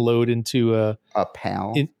you can load into a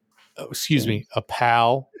pal. A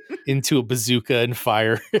pal into a bazooka and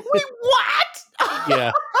fire. Wait, what?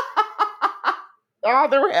 Yeah. Oh,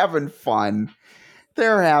 they're having fun.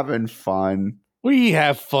 They're having fun. We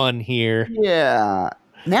have fun here. Yeah.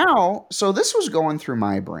 Now, so this was going through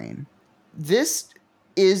my brain. This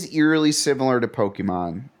is eerily similar to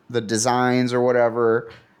Pokemon, the designs or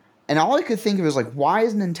whatever. And all I could think of is like, why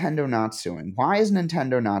is Nintendo not suing? Why is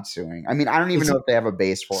Nintendo not suing? I mean, I don't even know if they have a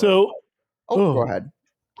base for it. Go ahead.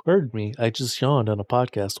 Pardon me. I just yawned on a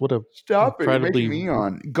podcast. What a Stop it. You're making me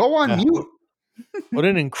yawn. Go on mute. What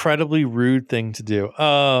an incredibly rude thing to do.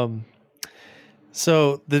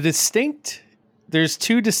 So there's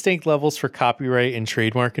two distinct levels for copyright and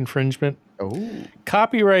trademark infringement. Oh.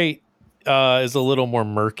 Copyright is a little more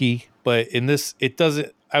murky, but in this,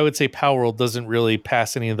 I would say Palworld doesn't really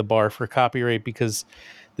pass any of the bar for copyright, because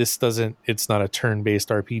it's not a turn-based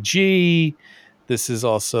RPG. This is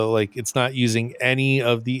also like, it's not using any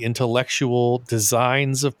of the intellectual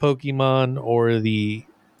designs of Pokemon or the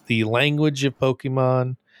language of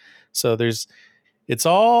Pokemon. So it's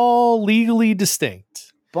all legally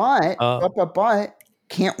distinct. But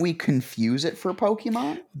can't we confuse it for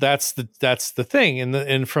Pokemon? That's the thing.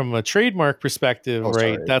 And from a trademark perspective, right?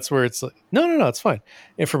 Sorry. That's where it's like, no, it's fine.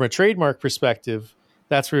 And from a trademark perspective,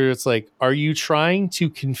 that's where it's like, are you trying to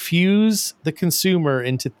confuse the consumer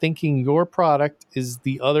into thinking your product is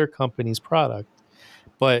the other company's product?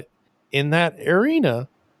 But in that arena,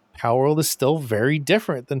 Palworld is still very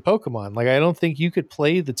different than Pokemon. Like, I don't think you could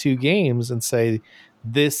play the two games and say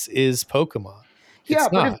this is Pokemon. Yeah,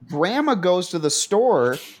 but if grandma goes to the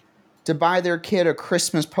store to buy their kid a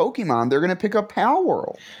Christmas Pokemon, they're going to pick up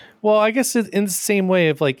Palworld. Well, I guess in the same way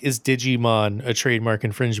of like, is Digimon a trademark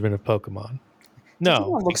infringement of Pokemon? No.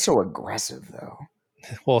 Digimon looks so aggressive, though.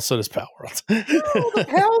 Well, so does Palworld. No, the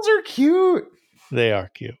pals are cute. They are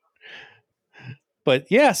cute. But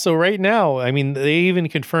yeah, so right now, I mean, they even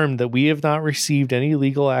confirmed that we have not received any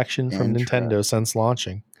legal action from Nintendo since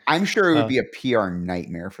launching. I'm sure it would be a PR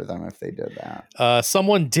nightmare for them if they did that.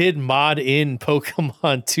 Someone did mod in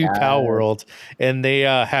Pokemon to Palworld, and they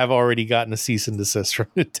have already gotten a cease and desist from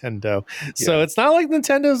Nintendo. So it's not like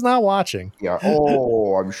Nintendo's not watching. Yeah.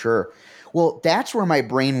 Oh, I'm sure. Well, that's where my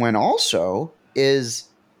brain went also, is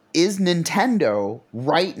Nintendo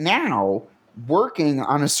right now working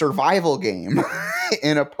on a survival game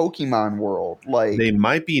in a Pokemon world. Like, they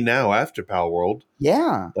might be now after Palworld.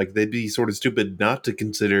 yeah. Like, they'd be sort of stupid not to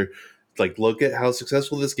consider, like, look at how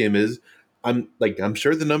successful this game is. I'm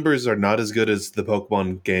sure the numbers are not as good as the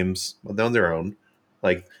Pokemon games on their own.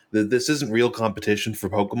 Like, this isn't real competition for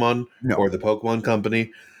Pokemon No. or the Pokemon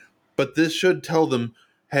company, but this should tell them,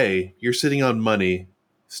 hey, you're sitting on money,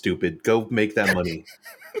 stupid. Go make that money.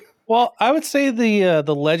 Well, I would say the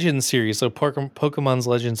Legends series, so Pokemon's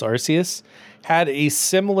Legends Arceus, had a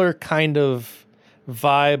similar kind of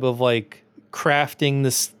vibe of like crafting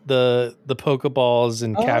the Pokeballs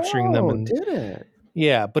and capturing them, Oh, and did it?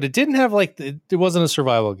 yeah, but it didn't have like it wasn't a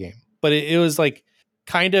survival game, but it was like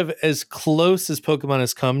kind of as close as Pokemon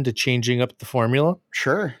has come to changing up the formula.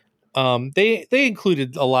 Sure. They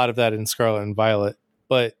included a lot of that in Scarlet and Violet,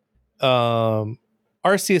 but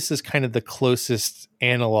Arceus is kind of the closest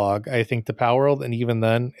analog, I think, to Palworld, and even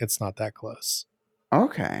then, it's not that close.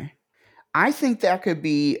 Okay. I think that could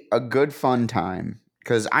be a good fun time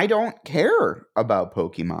because I don't care about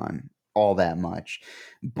Pokemon all that much,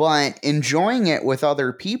 but enjoying it with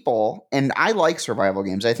other people, and I like survival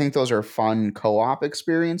games. I think those are fun co-op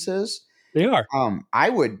experiences. They are. I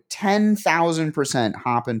would 10,000%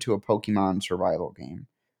 hop into a Pokemon survival game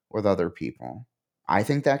with other people. I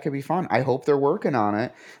think that could be fun. I hope they're working on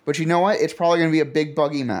it. But you know what? It's probably going to be a big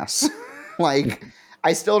buggy mess. Like,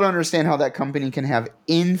 I still don't understand how that company can have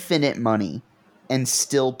infinite money and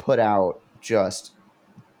still put out just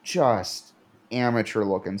amateur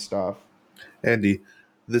looking stuff. Andy,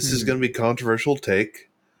 this is going to be a controversial take,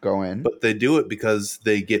 Go in. but they do it because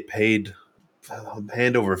they get paid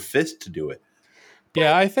hand over fist to do it.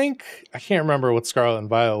 Yeah, I think I can't remember what Scarlet and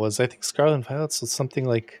Violet was. I think Scarlet and Violet was something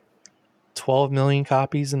like 12 million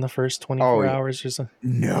copies in the first 24 hours or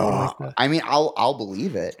something like that. I mean, I'll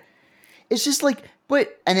believe it. It's just like,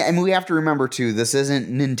 but and we have to remember too, this isn't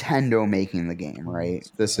Nintendo making the game, right?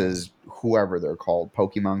 This is whoever they're called,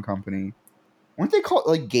 Pokemon Company. Weren't they called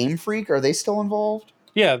like Game Freak? Are they still involved?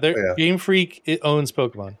 Yeah, Yeah. Game Freak, it owns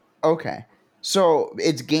Pokemon. Okay. So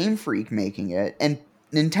it's Game Freak making it, and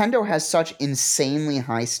Nintendo has such insanely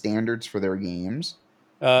high standards for their games.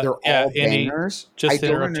 They're Yeah, all Andy, bangers. just I to don't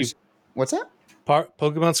interrupt you, understand. What's that?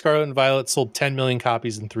 Pokemon Scarlet and Violet sold 10 million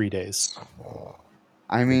copies in 3 days.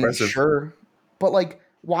 I mean, Impressive. sure, but like,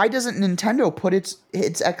 why doesn't Nintendo put its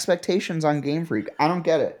expectations on Game Freak? I don't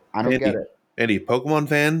get it. I don't get it. Andy, Pokemon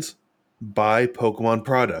fans buy Pokemon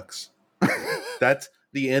products. That's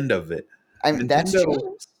the end of it. I mean, that's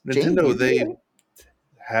James. Nintendo, they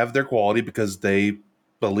have their quality because they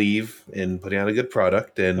believe in putting out a good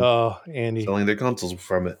product and Andy, selling their consoles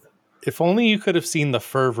from it. if only you could have seen the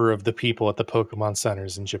fervor of the people at the Pokemon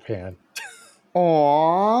centers in Japan.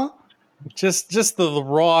 Aww. Just the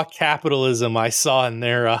raw capitalism I saw in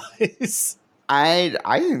their eyes. I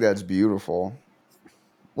think that's beautiful.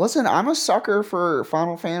 Listen, I'm a sucker for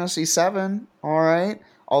Final Fantasy VII. All right,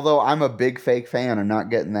 although I'm a big fake fan of not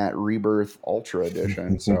getting that Rebirth Ultra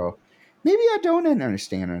Edition, so maybe I don't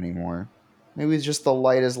understand anymore. Maybe it's just the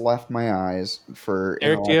light has left my eyes for.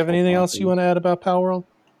 Eric, do you have anything else you want to add about Palworld?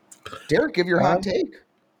 Derek, give your hot take.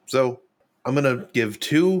 So I'm gonna give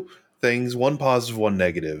two things: one positive, one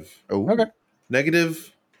negative. Oh, Okay.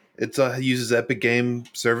 Negative, it uses Epic Game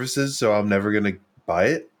Services, so I'm never gonna buy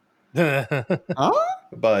it. Huh?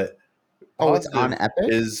 But it's on Epic.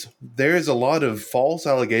 Is there is a lot of false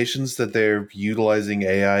allegations that they're utilizing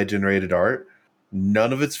AI generated art.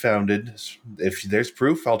 None of it's founded. If there's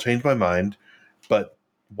proof, I'll change my mind. But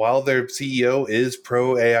while their CEO is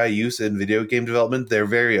pro AI use in video game development, they're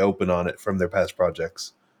very open on it from their past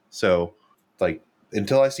projects. So, like,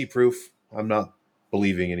 until I see proof, I'm not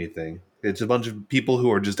believing anything. It's a bunch of people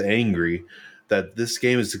who are just angry that this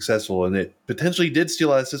game is successful and it potentially did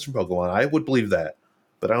steal assets from Pokemon. I would believe that,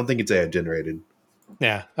 but I don't think it's AI generated.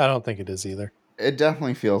 Yeah, I don't think it is either. It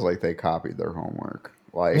definitely feels like they copied their homework,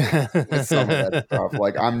 like with some of that stuff.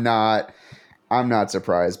 Like, I'm not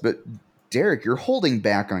surprised. But Derek, you're holding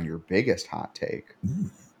back on your biggest hot take.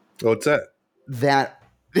 What's that? That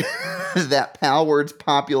Palword's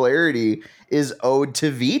popularity is owed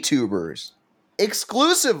to VTubers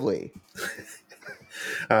exclusively.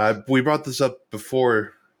 We brought this up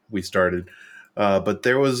before we started, but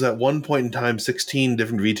there was at one point in time 16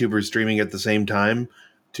 different VTubers streaming at the same time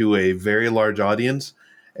to a very large audience,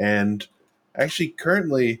 and actually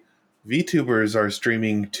currently VTubers are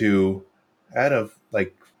streaming to out of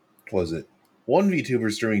like, what was it, one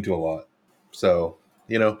VTuber streaming to a lot. So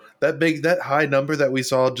that high number that we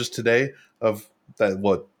saw just today of that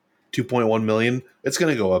 2.1 million, it's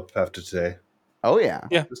going to go up after today. Oh yeah.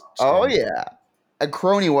 Yeah. Oh yeah. A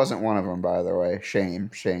crony wasn't one of them, by the way. Shame.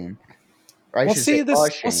 We'll see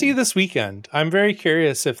this weekend. I'm very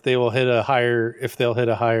curious if they'll hit a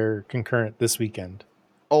higher concurrent this weekend.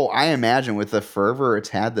 Oh, I imagine with the fervor it's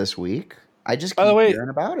had this week, I just keep hearing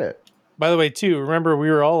about it. By the way, too, remember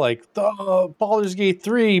we were all like, Baldur's Gate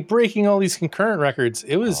 3 breaking all these concurrent records.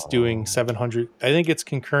 It was doing 700. I think its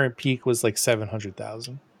concurrent peak was like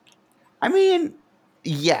 700,000. I mean,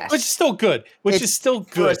 yes. Which is still good.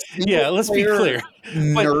 Yeah, let's be clear.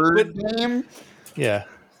 Nerd game. Yeah.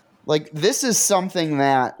 Like, this is something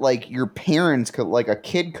that, like, your parents could, like, a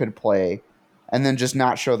kid could play and then just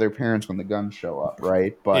not show their parents when the guns show up,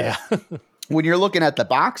 right? But when you're looking at the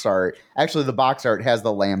box art, actually the box art has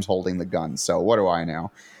the lambs holding the guns, so what do I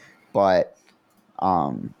know? But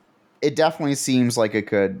it definitely seems like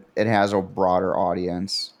it has a broader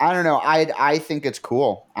audience. I don't know. I think it's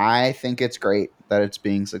cool. I think it's great that it's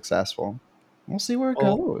being successful. We'll see where it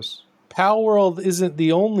goes. Palworld isn't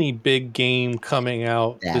the only big game coming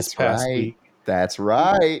out this past week. That's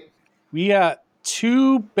right. We got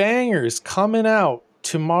 2 bangers coming out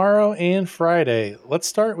tomorrow and Friday. Let's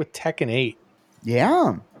start with Tekken 8.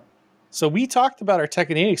 Yeah. So we talked about our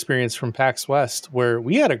Tekken 8 experience from PAX West, where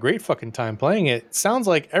we had a great fucking time playing it. Sounds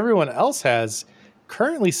like everyone else has,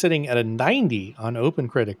 currently sitting at a 90 on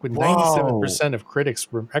OpenCritic, with 97% of critics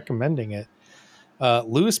recommending it.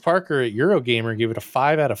 Lewis Parker at Eurogamer gave it a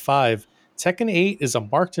 5 out of 5. Tekken 8 is a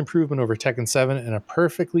marked improvement over Tekken 7 and a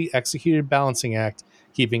perfectly executed balancing act,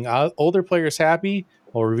 keeping older players happy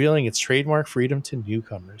while revealing its trademark freedom to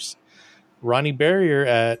newcomers. Ronnie Barrier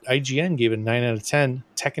at IGN gave it a 9 out of 10.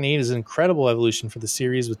 Tekken 8 is an incredible evolution for the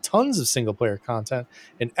series with tons of single-player content,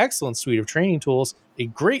 an excellent suite of training tools, a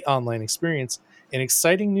great online experience, and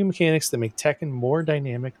exciting new mechanics that make Tekken more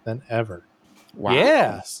dynamic than ever. Wow.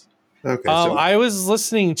 Yes. Okay, I was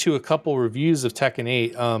listening to a couple reviews of Tekken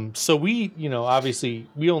 8. So we, obviously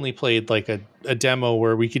we only played like a demo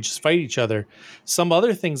where we could just fight each other. Some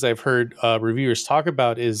other things I've heard reviewers talk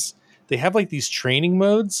about is they have like these training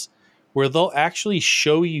modes where they'll actually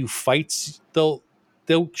show you fights. They'll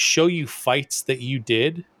show you fights that you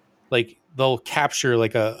did. Like they'll capture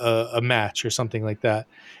like a match or something like that.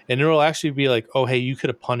 And it'll actually be like, oh, hey, you could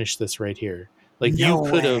have punished this right here. Like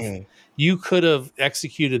you could have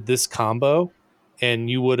executed this combo and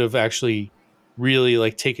you would have actually really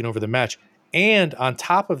like taken over the match. And on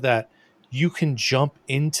top of that, you can jump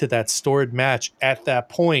into that stored match at that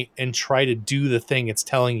point and try to do the thing it's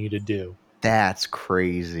telling you to do. That's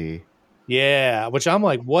crazy. Yeah, which I'm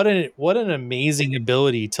like, what an amazing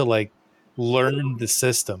ability to like learn the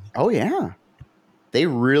system. Oh yeah. They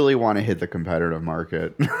really want to hit the competitive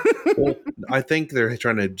market. Well, I think they're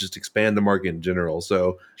trying to just expand the market in general.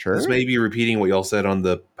 So Sure. This may be repeating what y'all said on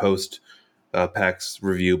the post PAX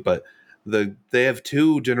review, but they have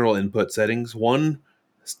 2 general input settings. One,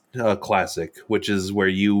 classic, which is where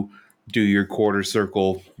you do your quarter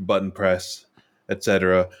circle, button press,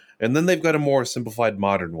 etc. And then they've got a more simplified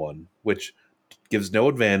modern one, which gives no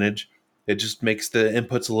advantage. It just makes the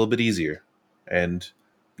inputs a little bit easier. And,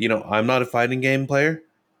 I'm not a fighting game player,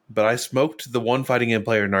 but I smoked the one fighting game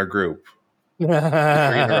player in our group 3 in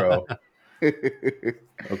a row.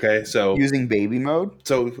 Okay, so using baby mode.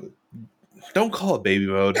 So don't call it baby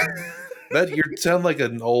mode. That you sound like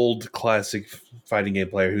an old classic fighting game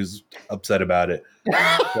player who's upset about it.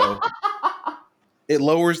 So, it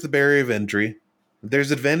lowers the barrier of entry. There's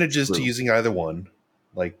advantages to using either one,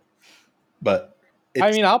 but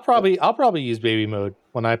I'll probably use baby mode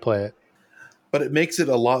when I play it. But it makes it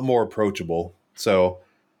a lot more approachable. So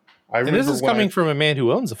and this is coming from a man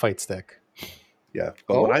who owns a fight stick. Yeah,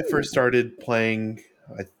 but when I first started playing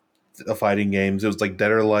fighting games, it was like Dead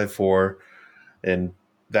or Alive 4 and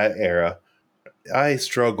that era. I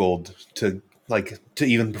struggled to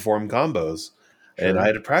even perform combos, and I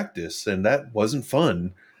had to practice, and that wasn't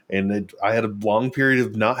fun. And I had a long period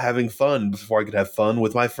of not having fun before I could have fun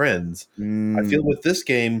with my friends. I feel with this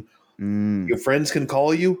game, your friends can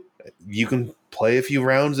call you. You can play a few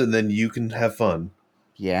rounds, and then you can have fun.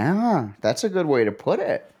 Yeah, that's a good way to put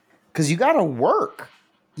it. Because you got to work.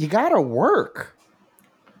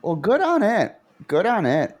 Well, good on it.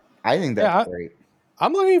 I think that's great.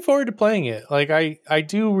 I'm looking forward to playing it. Like, I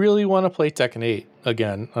do really want to play Tekken 8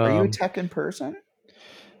 again. Are you a Tekken person?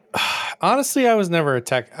 Honestly, I was never a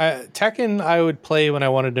Tekken I would play when I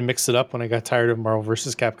wanted to mix it up when I got tired of Marvel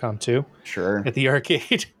vs. Capcom 2. Sure. At the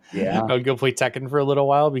arcade. Yeah. I would go play Tekken for a little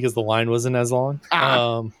while because the line wasn't as long.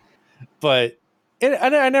 But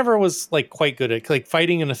I never was like quite good at like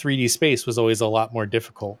fighting in a 3D space was always a lot more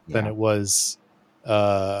difficult than it was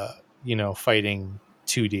fighting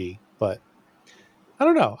 2D. But I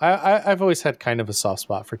don't know. I've always had kind of a soft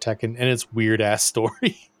spot for Tekken and its weird ass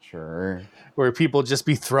story. Sure. where people just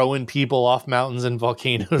be throwing people off mountains and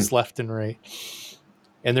volcanoes left and right.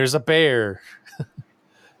 And there's a bear.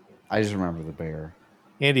 I just remember the bear.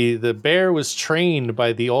 Andy, the bear was trained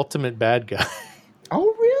by the ultimate bad guy.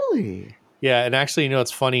 Oh, really? Yeah, and actually,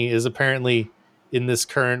 what's funny is apparently in this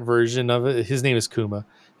current version of it, his name is Kuma.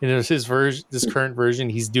 And in this current version,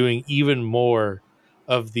 he's doing even more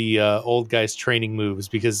of the old guy's training moves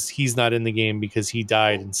because he's not in the game because he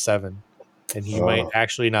died in 7, and he might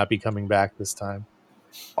actually not be coming back this time.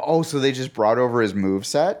 Oh, so they just brought over his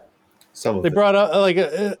moveset? Some of They it. brought out like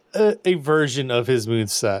a version of his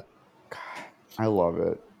moveset. God, I love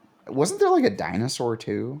it. Wasn't there like a dinosaur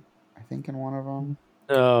too? I think in one of them.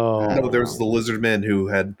 No, No, there's the lizard man who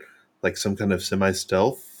had like some kind of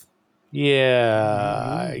semi-stealth. yeah,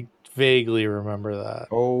 I vaguely remember that.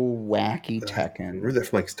 Oh, wacky I remember Tekken. that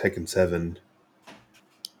from like Tekken 7.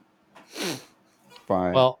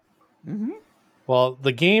 But Well, mhm. Well,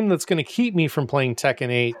 the game that's going to keep me from playing Tekken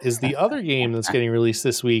 8 is the other game that's getting released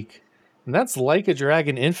this week, and that's Like a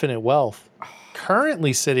Dragon Infinite Wealth.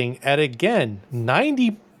 Currently sitting at, again,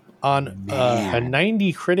 90 on a Man.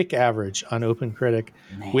 90 critic average on Open Critic,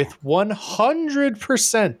 Man. with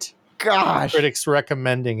 100% Gosh. critics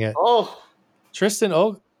recommending it. Oh.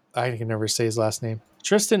 I can never say his last name.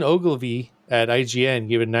 Tristan Ogilvy at IGN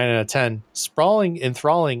gave it a 9 out of 10. Sprawling,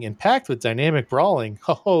 enthralling, and packed with dynamic brawling.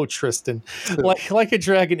 Oh, Tristan. Like a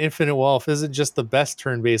Dragon Infinite Wealth isn't just the best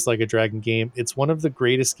turn-based Like a Dragon game. It's one of the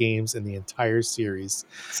greatest games in the entire series.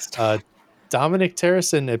 Dominic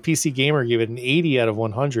Terrason at PC Gamer gave it an 80 out of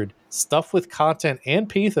 100. Stuffed with content and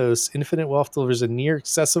pathos, Infinite Wealth delivers a near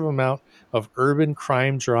excessive amount of urban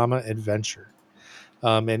crime drama adventure.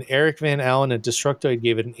 And Eric Van Allen at Destructoid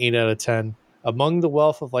gave it an 8 out of 10. Among the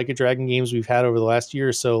wealth of Like a Dragon games we've had over the last year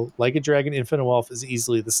or so, Like a Dragon Infinite Wealth is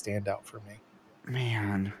easily the standout for me.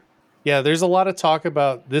 Man. Yeah, there's a lot of talk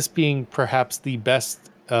about this being perhaps the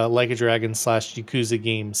best Like a Dragon / Yakuza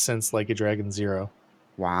game since Like a Dragon 0,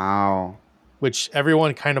 Wow. which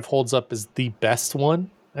everyone kind of holds up as the best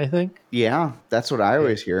one, I think. Yeah, that's what I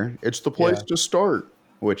always hear. It's the place Yeah. to start.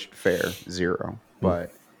 Which fair, 0.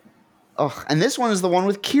 But and this one is the one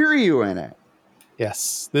with Kiryu in it.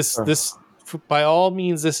 Yes. This by all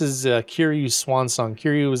means, this is Kiryu's swan song.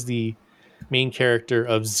 Kiryu was the main character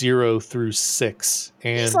of 0 through 6,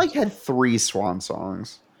 and He's like had 3 swan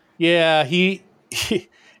songs. yeah, he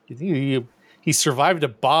survived a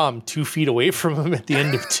bomb 2 feet away from him at the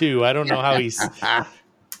end of 2. I don't know how he's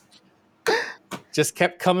just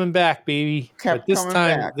kept coming back, baby. But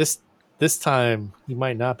this time he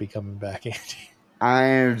might not be coming back, Andy.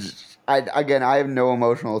 I have no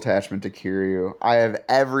emotional attachment to Kiryu. I have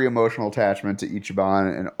every emotional attachment to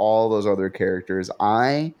Ichiban and all those other characters.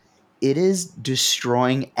 It is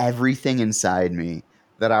destroying everything inside me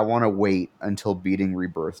that I want to wait until beating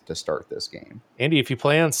Rebirth to start this game. Andy, if you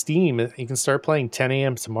play on Steam, you can start playing 10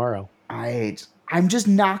 a.m. tomorrow. I'm just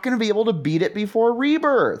not going to be able to beat it before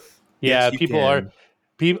Rebirth. Yeah, Yes, people are.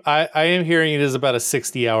 I am hearing it is about a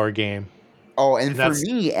 60-hour game. Oh, and for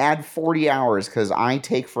me, add 40 hours because I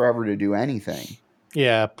take forever to do anything.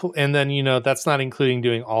 Yeah, and then that's not including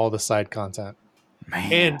doing all the side content.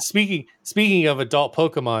 Man. And speaking of adult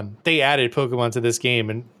Pokemon, they added Pokemon to this game,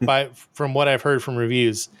 and from what I've heard from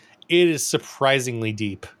reviews, it is surprisingly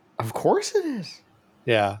deep. Of course it is.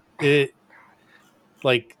 Yeah, there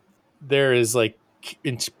is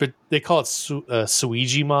but they call it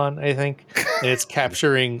Suijimon, I think, and it's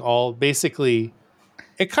capturing all basically.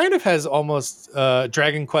 It kind of has almost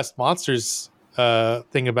Dragon Quest Monsters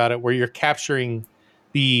thing about it, where you're capturing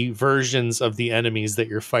the versions of the enemies that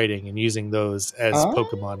you're fighting and using those as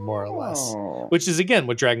Pokemon, more or less. Which is, again,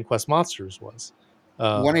 what Dragon Quest Monsters was.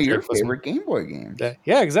 One of your favorite Game Boy games.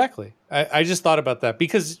 Yeah, exactly. I just thought about that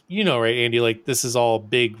because, right, Andy, like this is all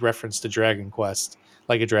big reference to Dragon Quest,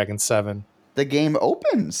 like a Dragon 7. The game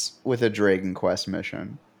opens with a Dragon Quest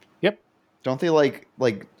mission. Yep. Don't they like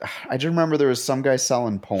I just remember there was some guy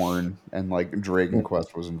selling porn and like Dragon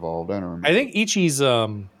Quest was involved. I don't remember. I think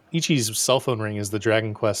Ichi's cell phone ring is the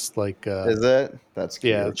Dragon Quest is it? That's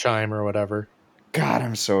cute. Yeah, chime or whatever. God,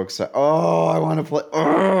 I'm so excited. Oh, I want to play.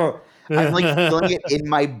 Oh, I'm like feeling it in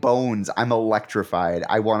my bones. I'm electrified.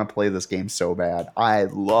 I want to play this game so bad. I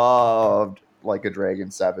loved Like a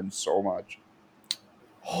Dragon 7 so much.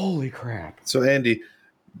 Holy crap. So Andy,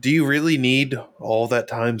 do you really need all that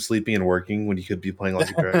time sleeping and working when you could be playing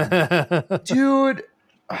Like a Dragon? Dude,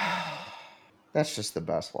 that's just the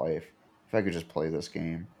best life. If I could just play this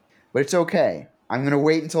game. But it's okay. I'm going to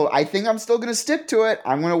wait until... I think I'm still going to stick to it.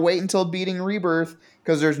 I'm going to wait until beating Rebirth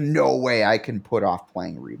because there's no way I can put off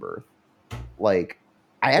playing Rebirth. Like,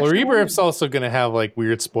 Well, Rebirth's also going to have like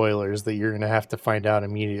weird spoilers that you're going to have to find out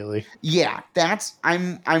immediately. Yeah,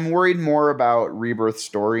 I'm worried more about Rebirth's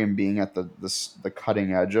story and being at the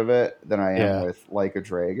cutting edge of it than I am with Like a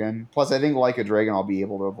Dragon. Plus, I think Like a Dragon, I'll be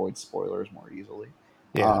able to avoid spoilers more easily.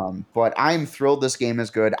 Yeah. But I'm thrilled this game is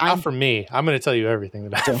good. Not for me. I'm going to tell you everything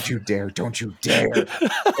that Don't you dare. Don't you dare.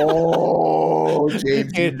 Oh,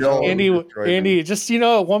 James, you know. Andy, just,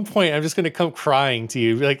 at one point, I'm just going to come crying to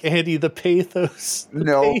you. Be like, Andy, the pathos.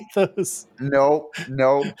 Pathos. No.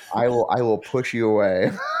 I will push you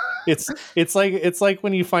away. It's like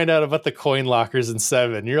when you find out about the coin lockers in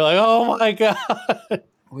 7. You're like, oh my God.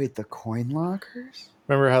 Wait, the coin lockers?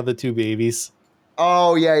 Remember how the 2 babies?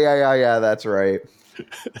 Oh, yeah. That's right.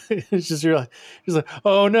 It's just you're like,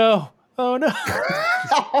 oh no.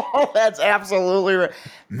 Oh, that's absolutely right,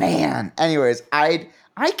 man. Anyways, I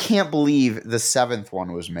can't believe the 7th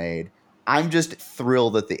one was made. I'm just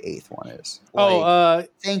thrilled that the 8th one is.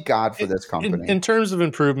 Thank God for this company. In terms of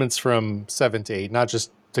improvements from 7 to 8, not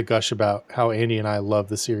just to gush about how Andy and I love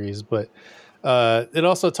the series, but it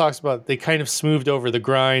also talks about they kind of smoothed over the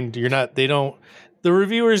grind. The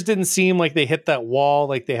reviewers didn't seem like they hit that wall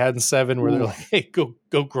like they had in 7 where they're like, hey, go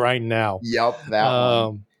grind now. Yep, that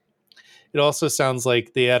one. It also sounds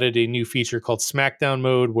like they added a new feature called Smackdown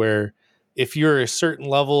mode where if you're a certain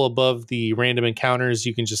level above the random encounters,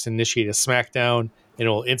 you can just initiate a Smackdown and it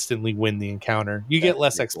will instantly win the encounter. You get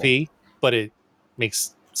less XP, but it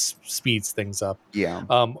speeds things up. Yeah.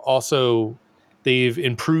 Also, they've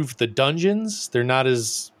improved the dungeons. They're not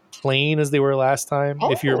as plain as they were last time.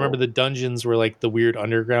 If you remember, the dungeons were like the weird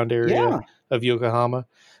underground area of Yokohama.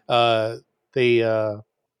 They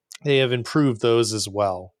have improved those as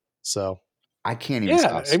well. So I can't even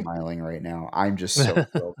stop smiling right now. I'm just so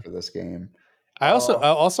thrilled for this game. I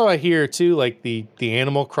hear too, like the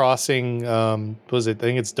Animal Crossing, I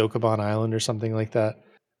think it's Dokabon Island or something like that,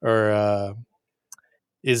 or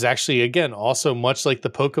is actually, again, also much like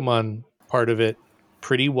the Pokemon part of it,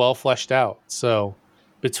 pretty well fleshed out. So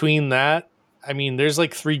between that, I mean, there's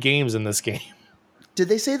like 3 games in this game. Did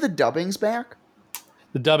they say the dubbing's back?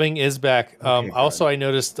 The dubbing is back. Also, I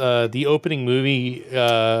noticed the opening movie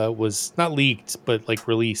was not leaked, but like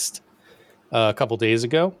released a couple days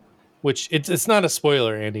ago, which it's not a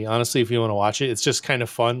spoiler, Andy. Honestly, if you want to watch it, it's just kind of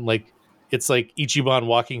fun. Like it's like Ichiban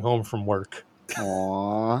walking home from work.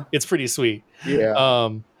 Aww. It's pretty sweet. Yeah.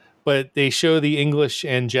 But they show the English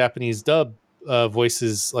and Japanese dub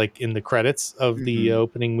voices like in the credits of the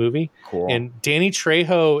opening movie. Cool. And Danny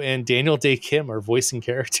Trejo and Daniel Day Kim are voicing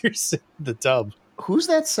characters in the dub. Who's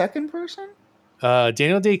that second person?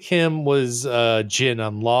 Daniel Day Kim was Jin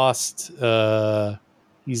on Lost.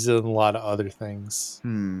 He's in a lot of other things.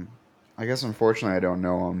 I guess unfortunately I don't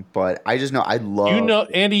know him, but I just know I love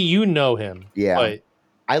Andy. You know him. Yeah. But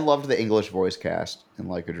I loved the English voice cast in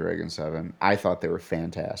Like a Dragon 7. I thought they were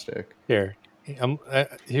fantastic. Here, when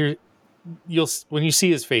you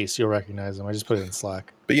see his face, you'll recognize him. I just put it in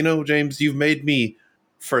Slack. But James, you've made me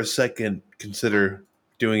for a second consider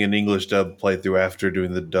doing an English dub playthrough after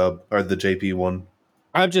doing the dub or the JP one.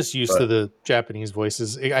 I'm just used to the Japanese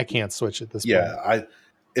voices. I can't switch at this point. Yeah,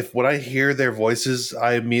 when I hear their voices,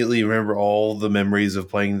 I immediately remember all the memories of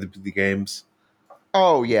playing the games.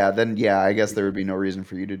 Oh, yeah. Then, I guess there would be no reason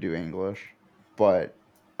for you to do English. But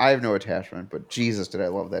I have no attachment. But Jesus, did I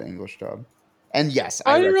love that English dub. And yes,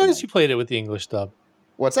 I didn't realize you played it with the English dub.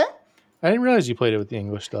 What's that? I didn't realize you played it with the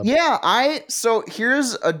English dub. Yeah, so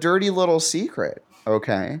here's a dirty little secret,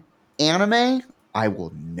 okay? Anime, I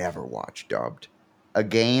will never watch dubbed. A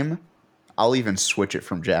game, I'll even switch it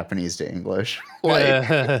from Japanese to English.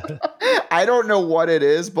 I don't know what it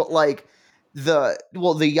is, but like the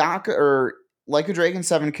Yaka or Like a Dragon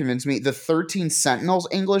 7 convinced me. The 13 Sentinels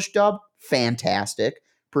English dub, fantastic.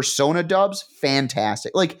 Persona dubs,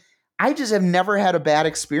 fantastic. Like, I just have never had a bad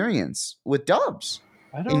experience with dubs.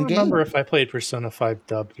 I don't remember if I played Persona 5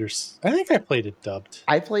 dubbed. I think I played it dubbed.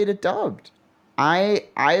 I played it dubbed.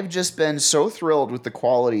 I've just been so thrilled with the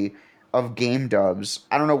quality of game dubs.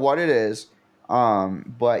 I don't know what it is,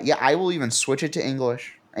 but yeah, I will even switch it to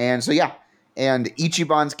English. And so yeah, and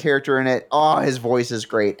Ichiban's character in it, his voice is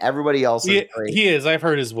great. Everybody else is great. He is. I've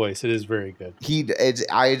heard his voice. It is very good.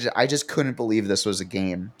 I just couldn't believe this was a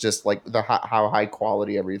game. Just like how high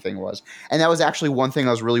quality everything was. And that was actually one thing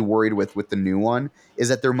I was really worried with the new one, is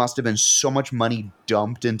that there must have been so much money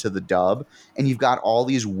dumped into the dub, and you've got all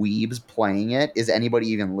these weebs playing it. Is anybody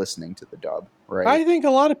even listening to the dub? Right. I think a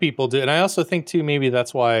lot of people do, and I also think too maybe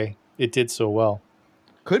that's why it did so well.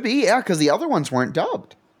 Could be, yeah, because the other ones weren't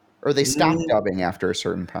dubbed. Or they stopped dubbing after a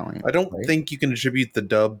certain point. I don't think you can attribute the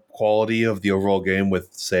dub quality of the overall game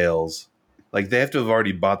with sales. Like they have to have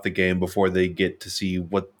already bought the game before they get to see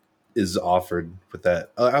what is offered with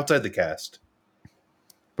that outside the cast.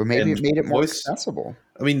 But maybe And it made it more accessible.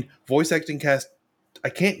 I mean, voice acting cast. I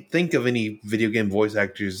can't think of any video game voice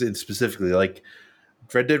actors in specifically. Like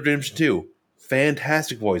Red Dead Redemption 2,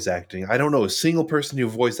 fantastic voice acting. I don't know a single person who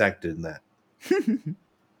voice acted in that.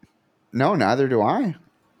 No, neither do I.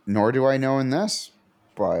 Nor do I know in this.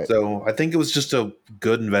 But so I think it was just a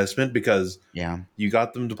good investment because you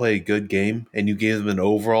got them to play a good game and you gave them an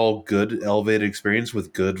overall good elevated experience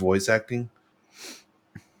with good voice acting.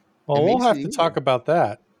 Well, we'll have to talk about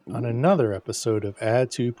that on another episode of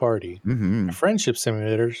Add to Party, a friendship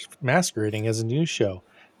simulator masquerading as a news show.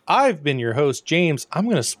 I've been your host, James. I'm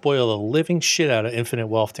going to spoil the living shit out of Infinite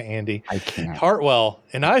Wealth to Andy. I can't. Hartwell,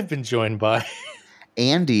 and I've been joined by...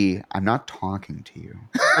 Andy, I'm not talking to you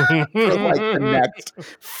for like the next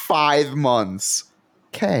 5 months.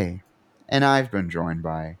 Okay. And I've been joined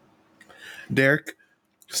by... Derek,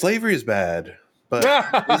 slavery is bad, but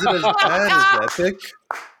is it as bad as Epic?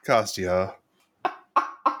 Kostya.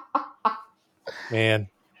 Man.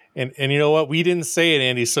 And you know what? We didn't say it,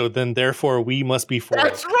 Andy, so then therefore we must be for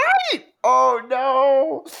That's it. right! Oh,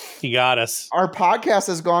 no. He got us. Our podcast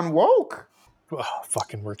has gone woke. Oh,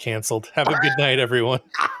 fucking, we're canceled. Have a good night, everyone.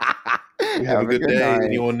 Have a good day, night.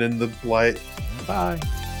 Anyone in the light. Bye.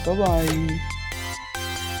 Bye-bye.